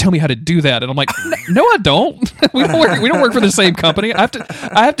goes, you gotta tell me how to do that. And I'm like, no, I don't. we don't work for the same company. I have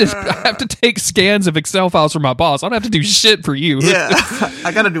to take scans of Excel files from my boss. I don't have to do shit for you. Yeah,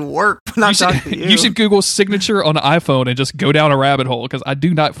 I gotta do work. Not talking to you. You should Google signature on iPhone and just go down a rabbit hole because I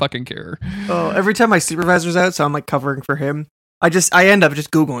do not fucking care. Oh, every time my supervisor's out, so I'm like covering for him. I end up just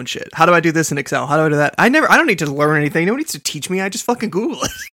Googling shit. How do I do this in Excel? How do I do that? I don't need to learn anything. No one needs to teach me. I just fucking Google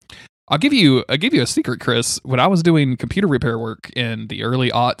it. I'll give you a secret, Chris. When I was doing computer repair work in the early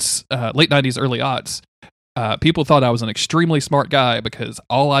aughts, late 90s, early aughts, people thought I was an extremely smart guy because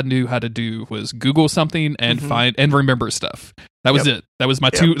all I knew how to do was Google something and find and remember stuff. That was it. That was my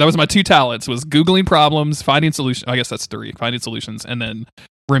two talents: was Googling problems, finding solutions. I guess that's 3: finding solutions, and then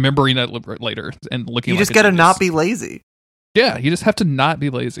remembering that later and looking. You just gotta not be lazy. Yeah, you just have to not be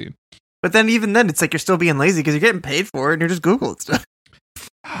lazy. But then, even then, it's like you're still being lazy because you're getting paid for it and you're just Googling stuff.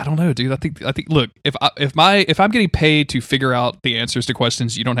 I don't know, dude. I think. Look, if I'm getting paid to figure out the answers to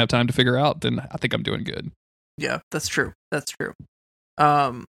questions you don't have time to figure out, then I think I'm doing good. Yeah, that's true. That's true.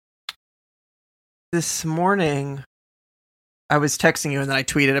 This morning, I was texting you and then I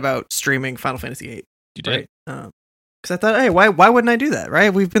tweeted about streaming Final Fantasy VIII. You did? Right? Because I thought, hey, why wouldn't I do that?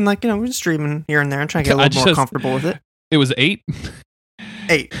 Right? We've been like, we're just streaming here and there and trying to get a little more comfortable with it. It was 8.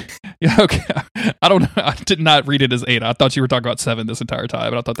 8. Yeah, okay. I don't know. I did not read it as 8. I thought you were talking about 7 this entire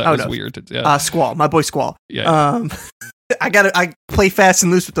time, but I thought that was weird. Yeah. Squall, my boy Squall. Yeah. I play fast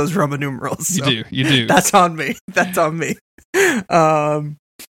and loose with those Roman numerals. So you do. That's on me. Where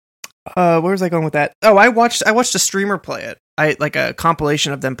was I going with that? Oh, I watched a streamer play it. I like a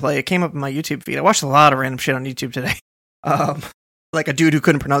compilation of them play. It came up in my YouTube feed. I watched a lot of random shit on YouTube today. Like a dude who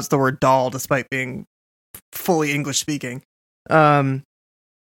couldn't pronounce the word doll despite being fully English speaking. And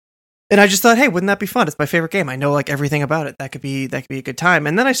I just thought, hey, wouldn't that be fun? It's my favorite game. I know like everything about it. That could be a good time.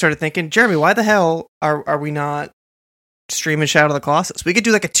 And then I started thinking, Jeremy, why the hell are we not streaming Shadow of the Colossus? We could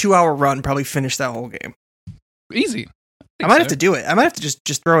do like a 2-hour run, probably finish that whole game. Easy. I might have to do it. I might have to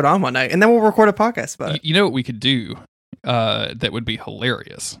just throw it on one night, and then we'll record a podcast about it. You know what we could do that would be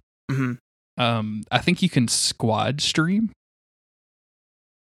hilarious? Mm-hmm. I think you can squad stream.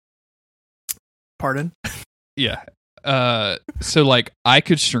 Pardon? Yeah. So like I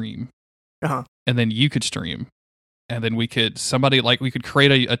could stream, and then you could stream, and then we could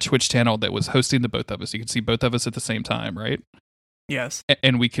create a Twitch channel that was hosting the both of us. You could see both of us at the same time, right? Yes.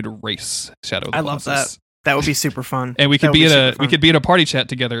 And we could race Shadow of the Colossus. I love that. That would be super fun. And we could be in a party chat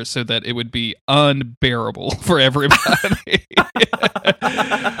together so that it would be unbearable for everybody.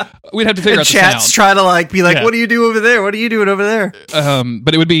 We'd have to figure out the chats sound. Try to like be like, yeah. What do you do over there? What are you doing over there?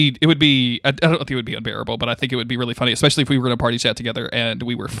 But it would be. I don't think it would be unbearable, but I think it would be really funny, especially if we were in a party chat together and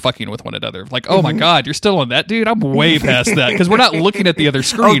we were fucking with one another. Like, oh my god, you're still on that, dude. I'm way past that because we're not looking at the other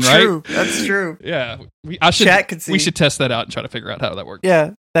screen, true. Right? That's true. Yeah, Chat could see. We should test that out and try to figure out how that works.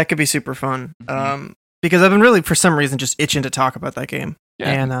 Yeah, that could be super fun. Because I've been really, for some reason, just itching to talk about that game. Yeah.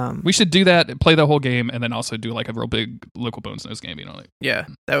 And we should do that, play the whole game, and then also do like a real big local Bones Nose gaming on it. Yeah,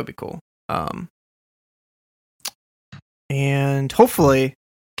 that would be cool. And hopefully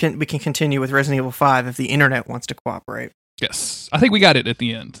we can continue with Resident Evil 5 if the internet wants to cooperate. Yes. I think we got it at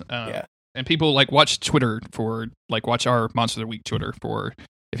the end. Yeah. And people watch Twitter watch our Monster of the Week Twitter for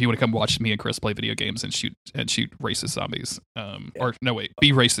if you want to come watch me and Chris play video games and shoot racist zombies. Or no, wait,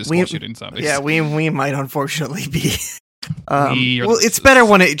 be racist while shooting zombies. Yeah, we might unfortunately be. It's better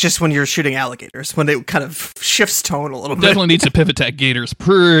when you're shooting alligators, when it kind of shifts tone a little bit. Definitely needs to pivot to gators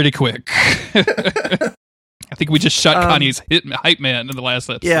pretty quick. I think we just shot Kanye's hype man in the last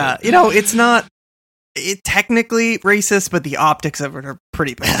episode. Yeah, it's not technically racist, but the optics of it are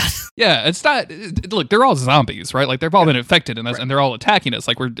pretty bad. Yeah, it's not. Look, they're all zombies, right? Like they've all been infected, and they're all attacking us.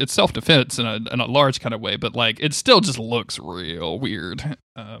 Like it's self-defense in a large kind of way, but like it still just looks real weird.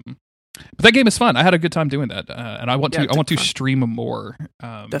 But that game is fun. I had a good time doing that, and I want to stream more.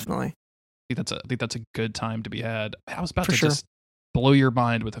 Definitely. I think that's a good time to be had. I was about to just blow your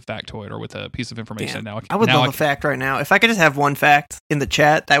mind with a factoid or with a piece of information. Damn. I would love a fact right now. If I could just have one fact in the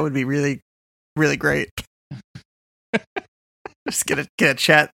chat, that would be really, really great. Just get a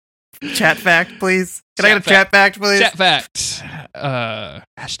chat fact, please. Can I get a chat fact, please? Chat fact.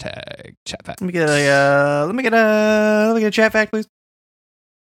 Hashtag chat fact. Let me get a chat fact, please.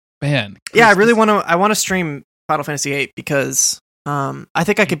 Man. Yeah, I really want to stream Final Fantasy VIII because I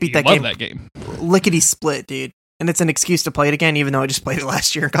think I could beat that game. Lickety split, dude. And it's an excuse to play it again, even though I just played it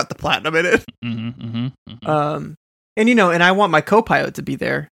last year and got the platinum in it. Mm-hmm. And I want my co-pilot to be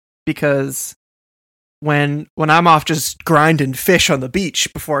there because when I'm off just grinding fish on the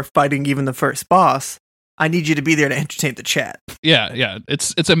beach before fighting even the first boss, I need you to be there to entertain the chat. Yeah.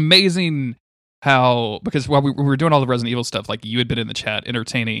 It's amazing how, because while we were doing all the Resident Evil stuff, like you had been in the chat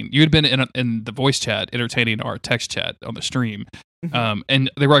entertaining, you had been in the voice chat entertaining our text chat on the stream.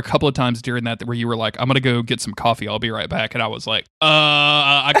 And there were a couple of times during that where you were like, I'm going to go get some coffee. I'll be right back. And I was like,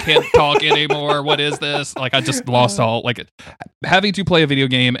 I can't talk anymore. What is this? Like, I just lost all, like, having to play a video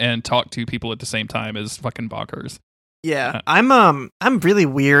game and talk to people at the same time is fucking bonkers. Yeah. I'm really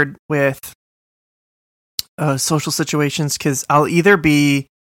weird with social situations because I'll either be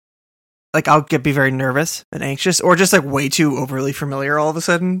like, be very nervous and anxious, or just like way too overly familiar all of a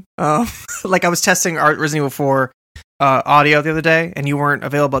sudden. Like I was testing Resident Evil 4 audio the other day, and you weren't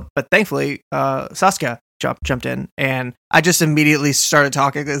available, but thankfully Saskia jumped in, and I just immediately started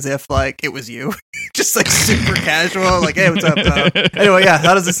talking as if like it was you, just like super casual, like, hey, what's up? Anyway, yeah,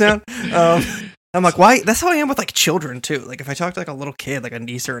 how does it sound? I'm like, why? That's how I am with like children too. Like if I talk to like a little kid, like a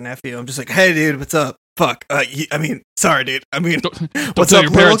niece or a nephew, I'm just like, hey, dude, what's up? Fuck. I mean, sorry, dude. I mean, don't what's up,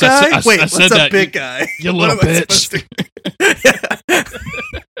 little guy? Wait, what's up, big guy? You little bitch.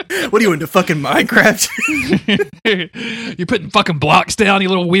 What are you into, fucking Minecraft? You putting fucking blocks down, you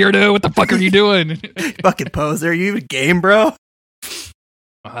little weirdo. What the fuck are you doing? Fucking poser. You even game, bro?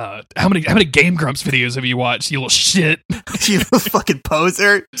 How many Game Grumps videos have you watched, you little shit? You little fucking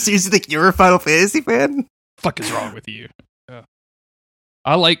poser. So you think you're a Final Fantasy fan? Fuck is wrong with you?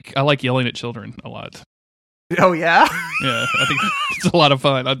 I like yelling at children a lot. Oh yeah? Yeah, I think it's a lot of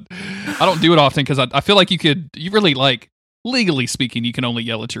fun. I don't do it often because I feel like you really like, legally speaking, you can only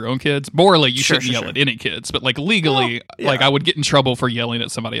yell at your own kids. Morally, you shouldn't yell at any kids, but like legally, like I would get in trouble for yelling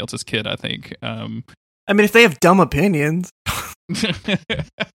at somebody else's kid, I think. I mean, if they have dumb opinions.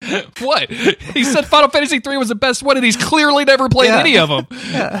 What? He said Final Fantasy 3 was the best one, and he's clearly never played any of them.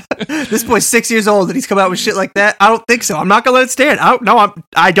 Yeah. This boy's 6 years old, and he's come out with shit like that. I don't think so. I'm not gonna let it stand.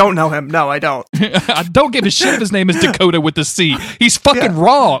 I don't know him. No, I don't. I don't give a shit if his name is Dakota with the C. He's fucking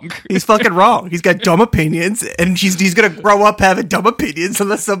wrong. He's fucking wrong. He's got dumb opinions, and he's gonna grow up having dumb opinions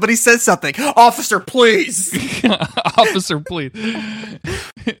unless somebody says something. Officer, please. Officer, please.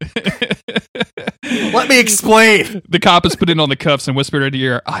 Let me explain. The cop is put in on the cuffs and whispered into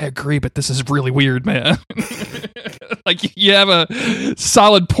your ear, I agree, but this is really weird, man. Like, you have a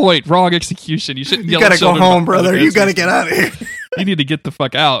solid point. Wrong exexecution. You shouldn't yell at children. You gotta go home, brother. You gotta get out of here. You need to get the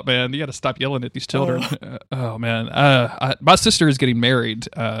fuck out, man. You gotta stop yelling at these children. Oh man. My sister is getting married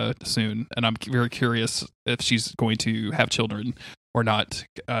soon, and I'm very curious if she's going to have children or not.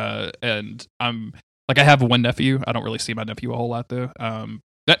 And I'm like, I have one nephew. I don't really see my nephew a whole lot though.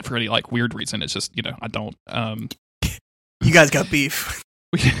 Not for any like weird reason. It's just, I don't. You guys got beef.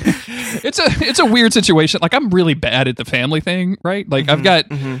 It's a weird situation. Like, I'm really bad at the family thing, right? Like, I've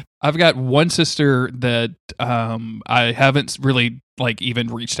got one sister that I haven't really like even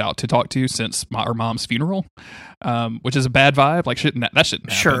reached out to talk to since our mom's funeral, which is a bad vibe. Like, that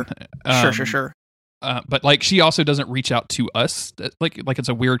shouldn't happen. Sure. But like, she also doesn't reach out to us. Like it's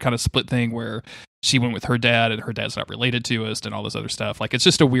a weird kind of split thing where she went with her dad and her dad's not related to us and all this other stuff. Like, it's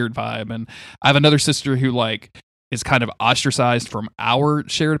just a weird vibe. And I have another sister who like is kind of ostracized from our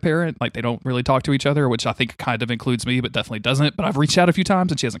shared parent. Like, they don't really talk to each other, which I think kind of includes me, but definitely doesn't. But I've reached out a few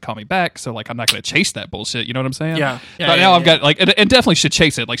times and she hasn't called me back. So like, I'm not going to chase that bullshit. You know what I'm saying? Yeah. But now I've got like, and definitely should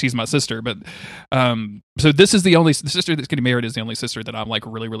chase it. Like, she's my sister. But so this is the sister that's getting married is the only sister that I'm like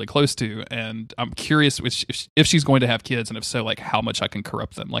really, really close to. And I'm curious if she's going to have kids, and if so, like how much I can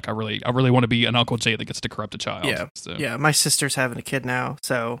corrupt them. Like, I really want to be an Uncle Jay that gets to corrupt a child. Yeah. So. Yeah. My sister's having a kid now.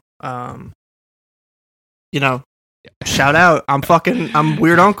 So, shout out. I'm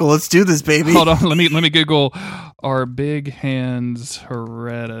weird uncle. Let's do this, baby. Hold on. Let me Google our big hands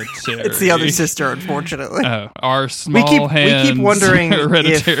hereditary. It's the other sister, unfortunately. Our small hands. We keep wondering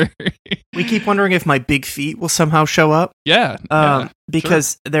hereditary. We keep wondering if my big feet will somehow show up. Yeah.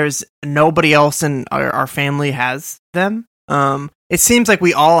 Because there's nobody else in our family has them. It seems like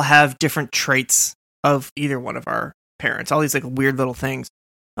we all have different traits of either one of our parents. All these like weird little things.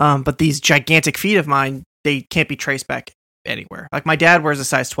 But these gigantic feet of mine, they can't be traced back anywhere. Like, my dad wears a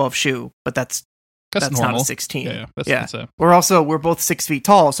size 12 shoe, but that's not a 16. Yeah. We're both 6 feet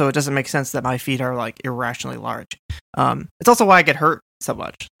tall, so it doesn't make sense that my feet are like irrationally large. It's also why I get hurt so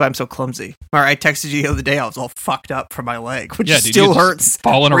much, but I'm so clumsy. All right, I texted you the other day, I was all fucked up from my leg, which still hurts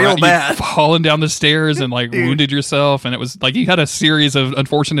falling real around, bad. Falling down the stairs and like wounded yourself, and it was like you had a series of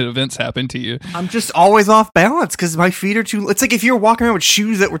unfortunate events happen to you. I'm just always off balance because my feet are too. It's like if you're walking around with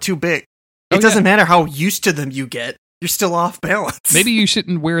shoes that were too big. It doesn't matter how used to them you get. You're still off balance. Maybe you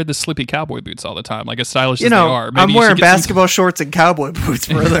shouldn't wear the slippy cowboy boots all the time, like as stylish as they are. Maybe I'm wearing basketball shorts and cowboy boots,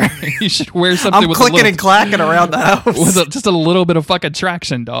 brother. You should wear something with clicking and clacking around the house. With just a little bit of fucking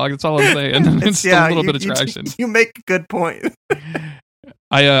traction, dog. That's all I'm saying. It's a little bit of traction. You make a good point.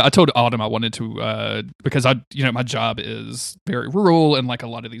 I told Autumn I wanted to because my job is very rural and like a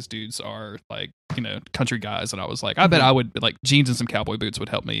lot of these dudes are like country guys, and I was like I bet I would like jeans and some cowboy boots would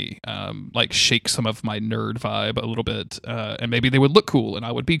help me like shake some of my nerd vibe a little bit, and maybe they would look cool and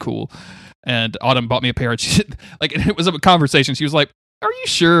I would be cool. And Autumn bought me a pair, and she like it was a conversation. She was like, "Are you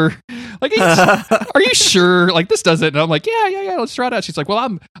sure? Like, are you sure? Like, this doesn't?" And I'm like, "Yeah, let's try it out." She's like, "Well,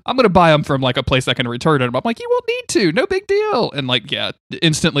 I'm gonna buy them from like a place I can return them." I'm like, "You won't need to, no big deal." And like, yeah,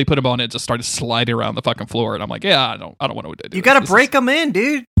 instantly put them on and just started sliding around the fucking floor. And I'm like, "Yeah, I don't want to do. You gotta break them in,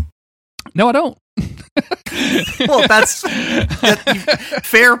 dude." No, I don't. Well, that's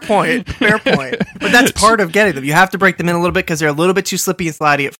fair point. But that's part of getting them. You have to break them in a little bit because they're a little bit too slippy and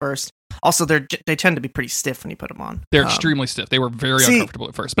slidey at first. Also, they tend to be pretty stiff when you put them on. They're extremely stiff. They were very uncomfortable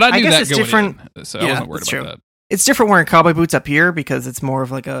at first, but I knew that going different. In, so I wasn't worried about that. It's different wearing cowboy boots up here because it's more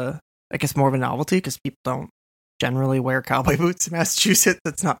of like more of a novelty because people don't generally wear cowboy boots in Massachusetts.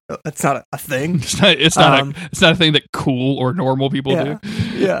 That's not a thing. It's not a thing that cool or normal people do.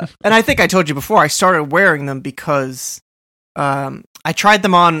 Yeah. And I think I told you before, I started wearing them because I tried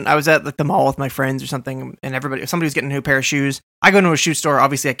them on. I was at like the mall with my friends or something, and somebody was getting a new pair of shoes. I go into a shoe store.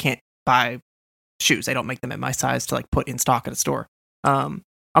 Obviously, I can't buy shoes. They don't make them at my size to like put in stock at a store,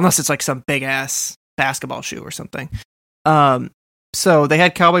 unless it's like some big ass basketball shoe or something. So they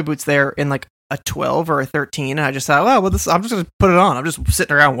had cowboy boots there in like a 12 or a 13. And I just thought, I'm just gonna put it on. I'm just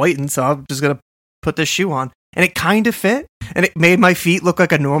sitting around waiting, so I'm just gonna put this shoe on. And it kind of fit, and it made my feet look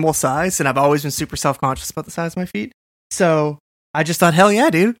like a normal size. And I've always been super self-conscious about the size of my feet. So I just thought, hell yeah,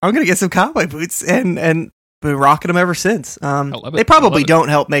 dude, I'm gonna get some cowboy boots, and been rocking them ever since. They probably don't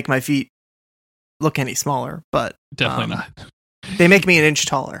help make my feet look any smaller, but definitely not. They make me an inch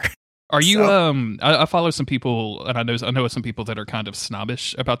taller. Are you? I follow some people, and I know some people that are kind of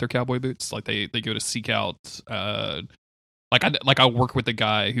snobbish about their cowboy boots. Like they go to seek out. I work with a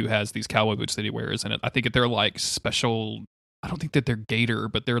guy who has these cowboy boots that he wears, and I think they're like special. I don't think that they're gator,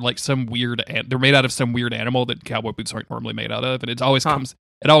 but they're like some weird. They're made out of some weird animal that cowboy boots aren't normally made out of, and it always comes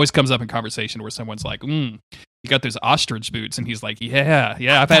up in conversation where someone's like, "You got those ostrich boots," and he's like, "Yeah,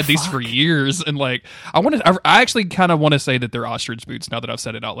 I've had these for years." And like, I actually kind of want to say that they're ostrich boots now that I've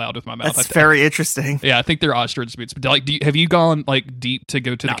said it out loud with my mouth. That's very interesting. Yeah, I think they're ostrich boots. But like, have you gone like deep to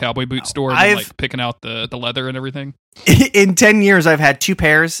go to the cowboy boot store and like picking out the leather and everything? In 10 years, I've had 2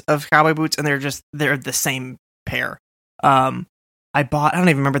 pairs of cowboy boots, and they're the same pair. I don't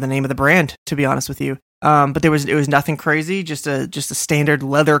even remember the name of the brand, to be honest with you. But it was nothing crazy, just a standard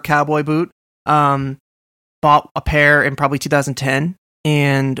leather cowboy boot. Bought a pair in probably 2010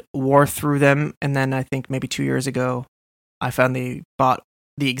 and wore through them, and then I think maybe 2 years ago, I bought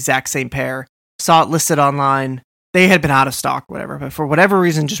the exact same pair. Saw it listed online. They had been out of stock, whatever, but for whatever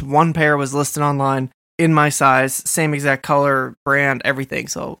reason, just one pair was listed online in my size, same exact color, brand, everything.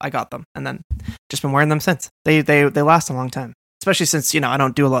 So I got them, and then just been wearing them since. They last a long time, especially since I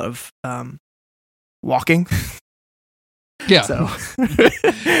don't do a lot of walking. Yeah. So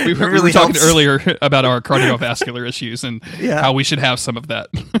we were talking earlier about our cardiovascular issues and how we should have some of that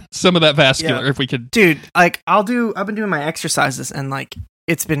vascular if we could. Dude, like I've been doing my exercises, and like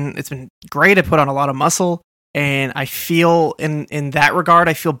it's been great. I put on a lot of muscle, and I feel in that regard,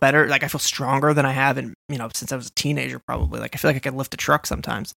 I feel better. Like I feel stronger than I have since I was a teenager, probably. Like I feel like I can lift a truck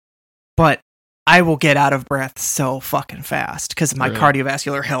sometimes, but I will get out of breath so fucking fast because my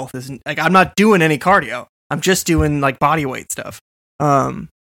cardiovascular health isn't like, I'm not doing any cardio. I'm just doing like body weight stuff.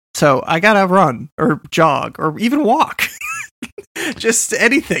 So I gotta run or jog or even walk. Just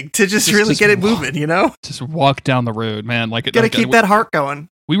anything to just really get it moving, Just walk down the road, man. Like gotta keep that heart going.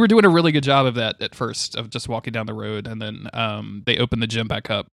 We were doing a really good job of that at first, of just walking down the road, and then they opened the gym back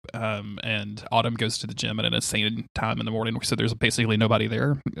up, and Autumn goes to the gym at an insane time in the morning, so there's basically nobody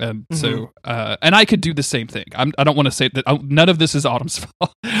there. So, and I could do the same thing. I don't want to say that none of this is Autumn's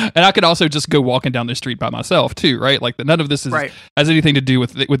fault, and I could also just go walking down the street by myself too, right? Like none of this has anything to do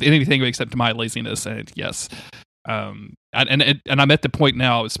with anything except my laziness. And yes. And I'm at the point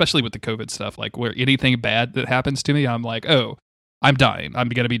now, especially with the COVID stuff, like where anything bad that happens to me, I'm like, oh, I'm dying. I'm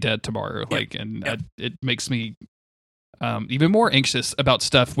going to be dead tomorrow. It makes me even more anxious about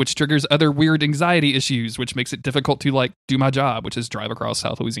stuff, which triggers other weird anxiety issues, which makes it difficult to like do my job, which is drive across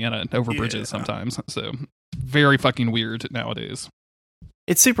South Louisiana and over bridges sometimes. So very fucking weird nowadays.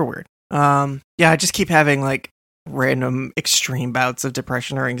 It's super weird. I just keep having like random extreme bouts of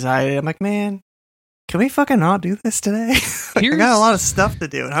depression or anxiety. I'm like, man, can we fucking not do this today? I got a lot of stuff to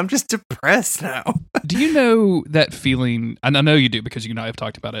do, and I'm just depressed now. Do you know that feeling? And I know you do because you and I have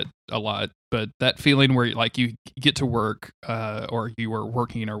talked about it a lot, but that feeling where like you get to work or you are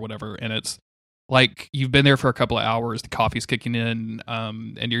working or whatever, and it's like you've been there for a couple of hours, the coffee's kicking in,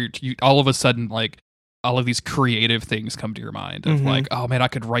 and you all of a sudden like all of these creative things come to your mind of like, oh man, I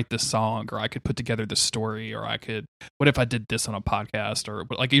could write this song, or I could put together this story, or what if I did this on a podcast, or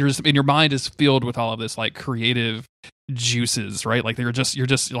like your mind is filled with all of this like creative juices, right? Like you're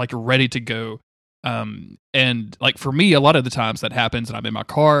just like ready to go. And like for me, a lot of the times that happens and I'm in my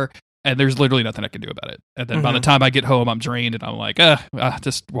car and there's literally nothing I can do about it. And then by the time I get home, I'm drained and I'm like,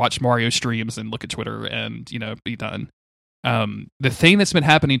 just watch Mario streams and look at Twitter and, be done. The thing that's been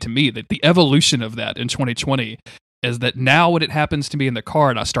happening to me, that the evolution of that in 2020 is that now when it happens to me in the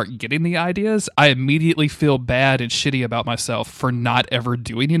car and I start getting the ideas, I immediately feel bad and shitty about myself for not ever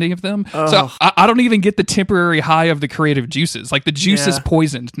doing any of them. So I don't even get the temporary high of the creative juices. Like the juice is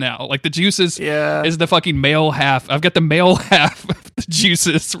poisoned now. Like the juices is the fucking male half. I've got the male half of the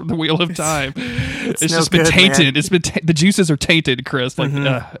juices from the Wheel of Time. It's just been tainted. Man. It's been the juices are tainted, Chris. Like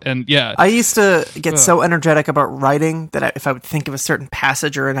and yeah. I used to get so energetic about writing that if I would think of a certain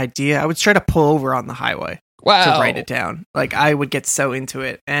passage or an idea, I would try to pull over on the highway. Wow. To write it down. Like I would get so into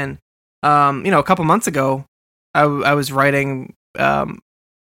it. And, a couple months ago, I was writing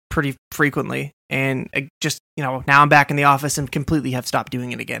pretty frequently. And I just, now I'm back in the office and completely have stopped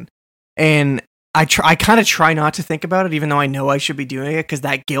doing it again. And I kind of try not to think about it, even though I know I should be doing it, because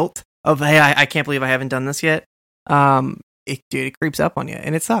that guilt of, hey, I can't believe I haven't done this yet. It creeps up on you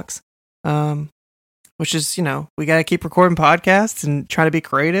and it sucks. Which is, we got to keep recording podcasts and try to be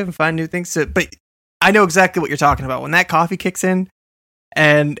creative and find new things but I know exactly what you're talking about. When that coffee kicks in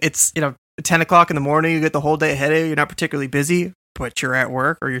and it's, 10 o'clock in the morning, you get the whole day ahead of you, you're not particularly busy, but you're at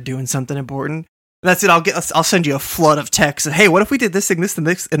work or you're doing something important. And that's it. I'll send you a flood of texts. And, hey, what if we did this thing, this, and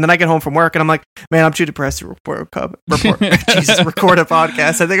this? And then I get home from work and I'm like, man, I'm too depressed to record a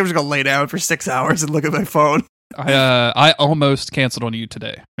podcast. I think I'm just going to lay down for 6 hours and look at my phone. I almost canceled on you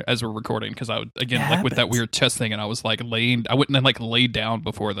today as we're recording because I would with that weird chest thing, and I was like I wouldn't have like laid down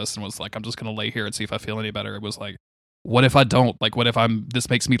before this and was like, I'm just gonna lay here and see if I feel any better. It was like, what if I don't? Like, what if this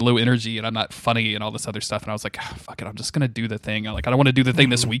makes me low energy and I'm not funny and all this other stuff? And I was like, fuck it, I'm just gonna do the thing. I don't want to do the thing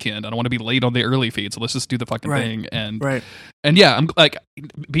this weekend. I don't want to be late on the early feed, so let's just do the fucking thing. And yeah, I'm like,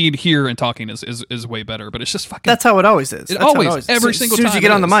 being here and talking is way better. But it's just fucking. That's how it always is. Every single time. As soon as you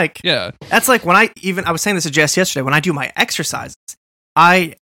get on the mic, yeah. That's like when I was saying this to Jess yesterday. When I do my exercises,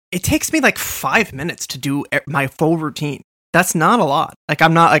 it takes me like 5 minutes to do my full routine. That's not a lot. Like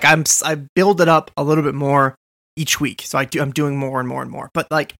I build it up a little bit more each week. So I'm doing more and more and more.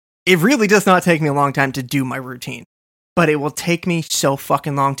 But like, it really does not take me a long time to do my routine. But it will take me so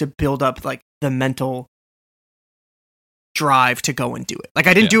fucking long to build up like the mental drive to go and do it. Like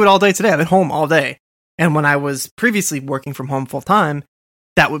I didn't do it all day today. I've been home all day. And when I was previously working from home full time,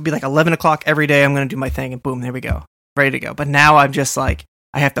 that would be like 11 o'clock every day. I'm going to do my thing and boom, there we go. Ready to go. But now I'm just like,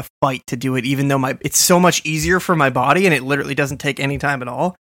 I have to fight to do it, even though it's so much easier for my body and it literally doesn't take any time at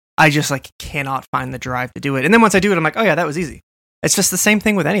all. I just like cannot find the drive to do it. And then once I do it, I'm like, oh yeah, that was easy. It's just the same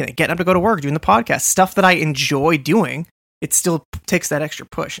thing with anything. Getting up to go to work, doing the podcast, stuff that I enjoy doing, it still takes that extra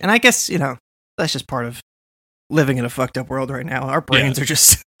push. And I guess, that's just part of living in a fucked up world right now. Our brains are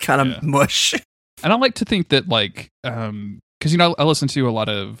just kind of mush. And I like to think that like, because, I listen to a lot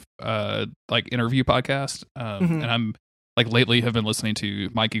of like interview podcasts and I'm like lately have been listening to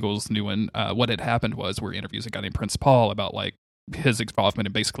Mike Eagle's new one. What Had Happened was where he interviews a guy named Prince Paul about like his involvement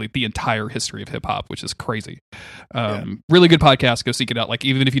in basically the entire history of hip hop, which is crazy. Really good podcast. Go seek it out. Like,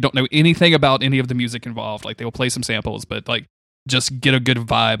 even if you don't know anything about any of the music involved, like they will play some samples, but like just get a good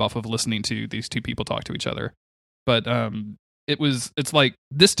vibe off of listening to these two people talk to each other. But it's like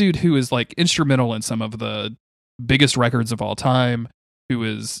this dude who is like instrumental in some of the biggest records of all time, who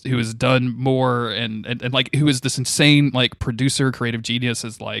has done more and like who is this insane like producer, creative genius,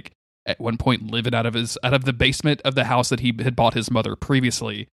 is like at one point living out of the basement of the house that he had bought his mother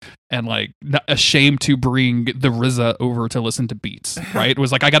previously, and like not ashamed to bring the RZA over to listen to beats, right? It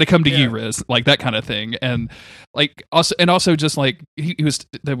was like, I got to come to you, Riz, like that kind of thing. And like also just like he was,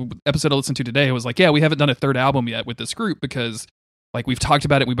 the episode I listened to today was like, yeah, we haven't done a third album yet with this group because like we've talked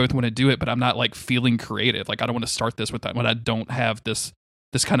about it, we both want to do it, but I'm not like feeling creative. Like I don't want to start this with that when I don't have this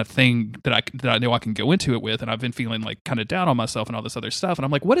kind of thing that I know I can go into it with, and I've been feeling like kind of down on myself and all this other stuff, and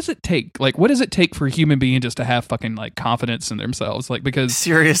I'm like, what does it take? Like, what does it take for a human being just to have fucking like confidence in themselves? Like, because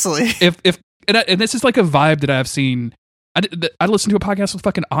seriously, if and this is like a vibe that I've seen. I listened to a podcast with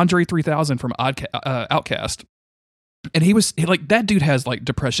fucking Andre 3000 from Outkast, and he was like, that dude has like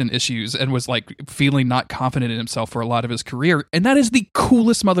depression issues and was like feeling not confident in himself for a lot of his career. And that is the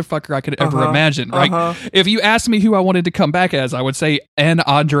coolest motherfucker I could ever imagine. Right. If you asked me who I wanted to come back as, I would say an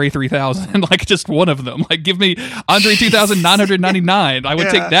Andre 3000, like just one of them. Like give me Andre 2999. I would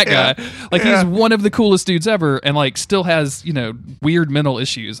take that guy. Like he's one of the coolest dudes ever, and like still has, you know, weird mental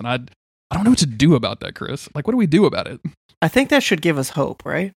issues. And I don't know what to do about that, Chris. Like, what do we do about it? I think that should give us hope,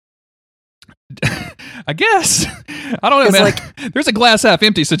 right? I guess. I don't know, man. Like, there's a glass half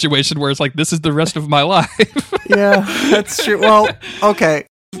empty situation where it's like, this is the rest of my life. Yeah, that's true. Well, okay.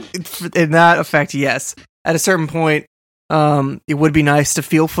 In that effect, yes. At a certain point, it would be nice to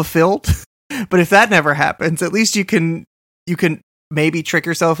feel fulfilled. But if that never happens, at least you can maybe trick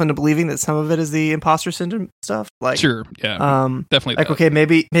yourself into believing that some of it is the imposter syndrome stuff. Like, sure, yeah, definitely. Like, okay,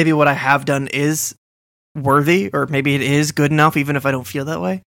 maybe what I have done is worthy, or maybe it is good enough, even if I don't feel that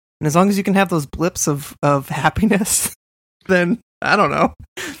way. And as long as you can have those blips of happiness, then I don't know.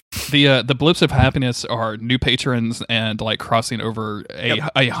 The blips of happiness are new patrons and like crossing over a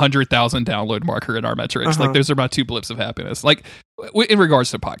 100,000 download marker in our metrics. Like those are my two blips of happiness. Like in regards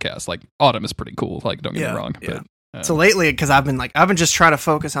to podcasts, like Autumn is pretty cool. Like don't get me wrong. Yeah. But, so lately, because I've been just trying to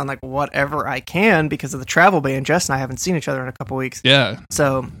focus on like whatever I can because of the travel ban. Jess and I haven't seen each other in a couple weeks. Yeah.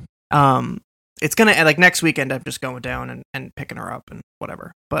 So it's gonna, like, next weekend I'm just going down and picking her up and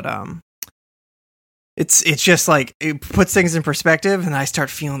whatever. But it's just like, it puts things in perspective, and I start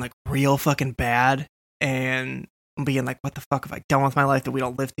feeling like real fucking bad, and I'm being like, what the fuck have I done with my life that we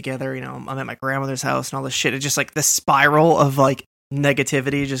don't live together? You know, I'm at my grandmother's house and all this shit. It's just like the spiral of like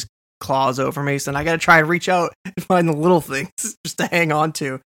negativity just claws over me. So then I got to try and reach out and find the little things just to hang on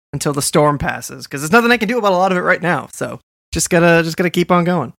to until the storm passes, because there's nothing I can do about a lot of it right now. So just gotta keep on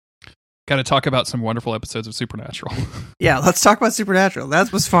going. Got to talk about some wonderful episodes of Supernatural. Yeah, let's talk about Supernatural.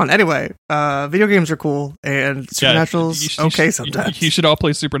 That was fun. Anyway, video games are cool, and Supernatural's okay sometimes. You should all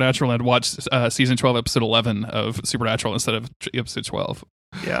play Supernatural and watch season 12, episode 11 of Supernatural instead of episode 12.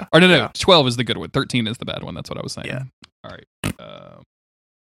 Yeah. Or no, 12 is the good one. 13 is the bad one. That's what I was saying. Yeah. All right.